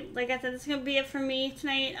that's gonna be, like I said, that's gonna be it for me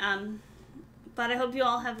tonight. But I hope you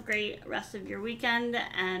all have a great rest of your weekend,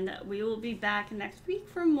 and we will be back next week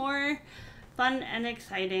for more fun and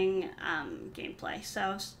exciting gameplay.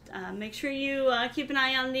 So make sure you keep an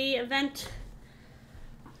eye on the event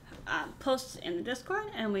posts in the Discord,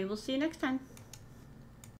 and we will see you next time.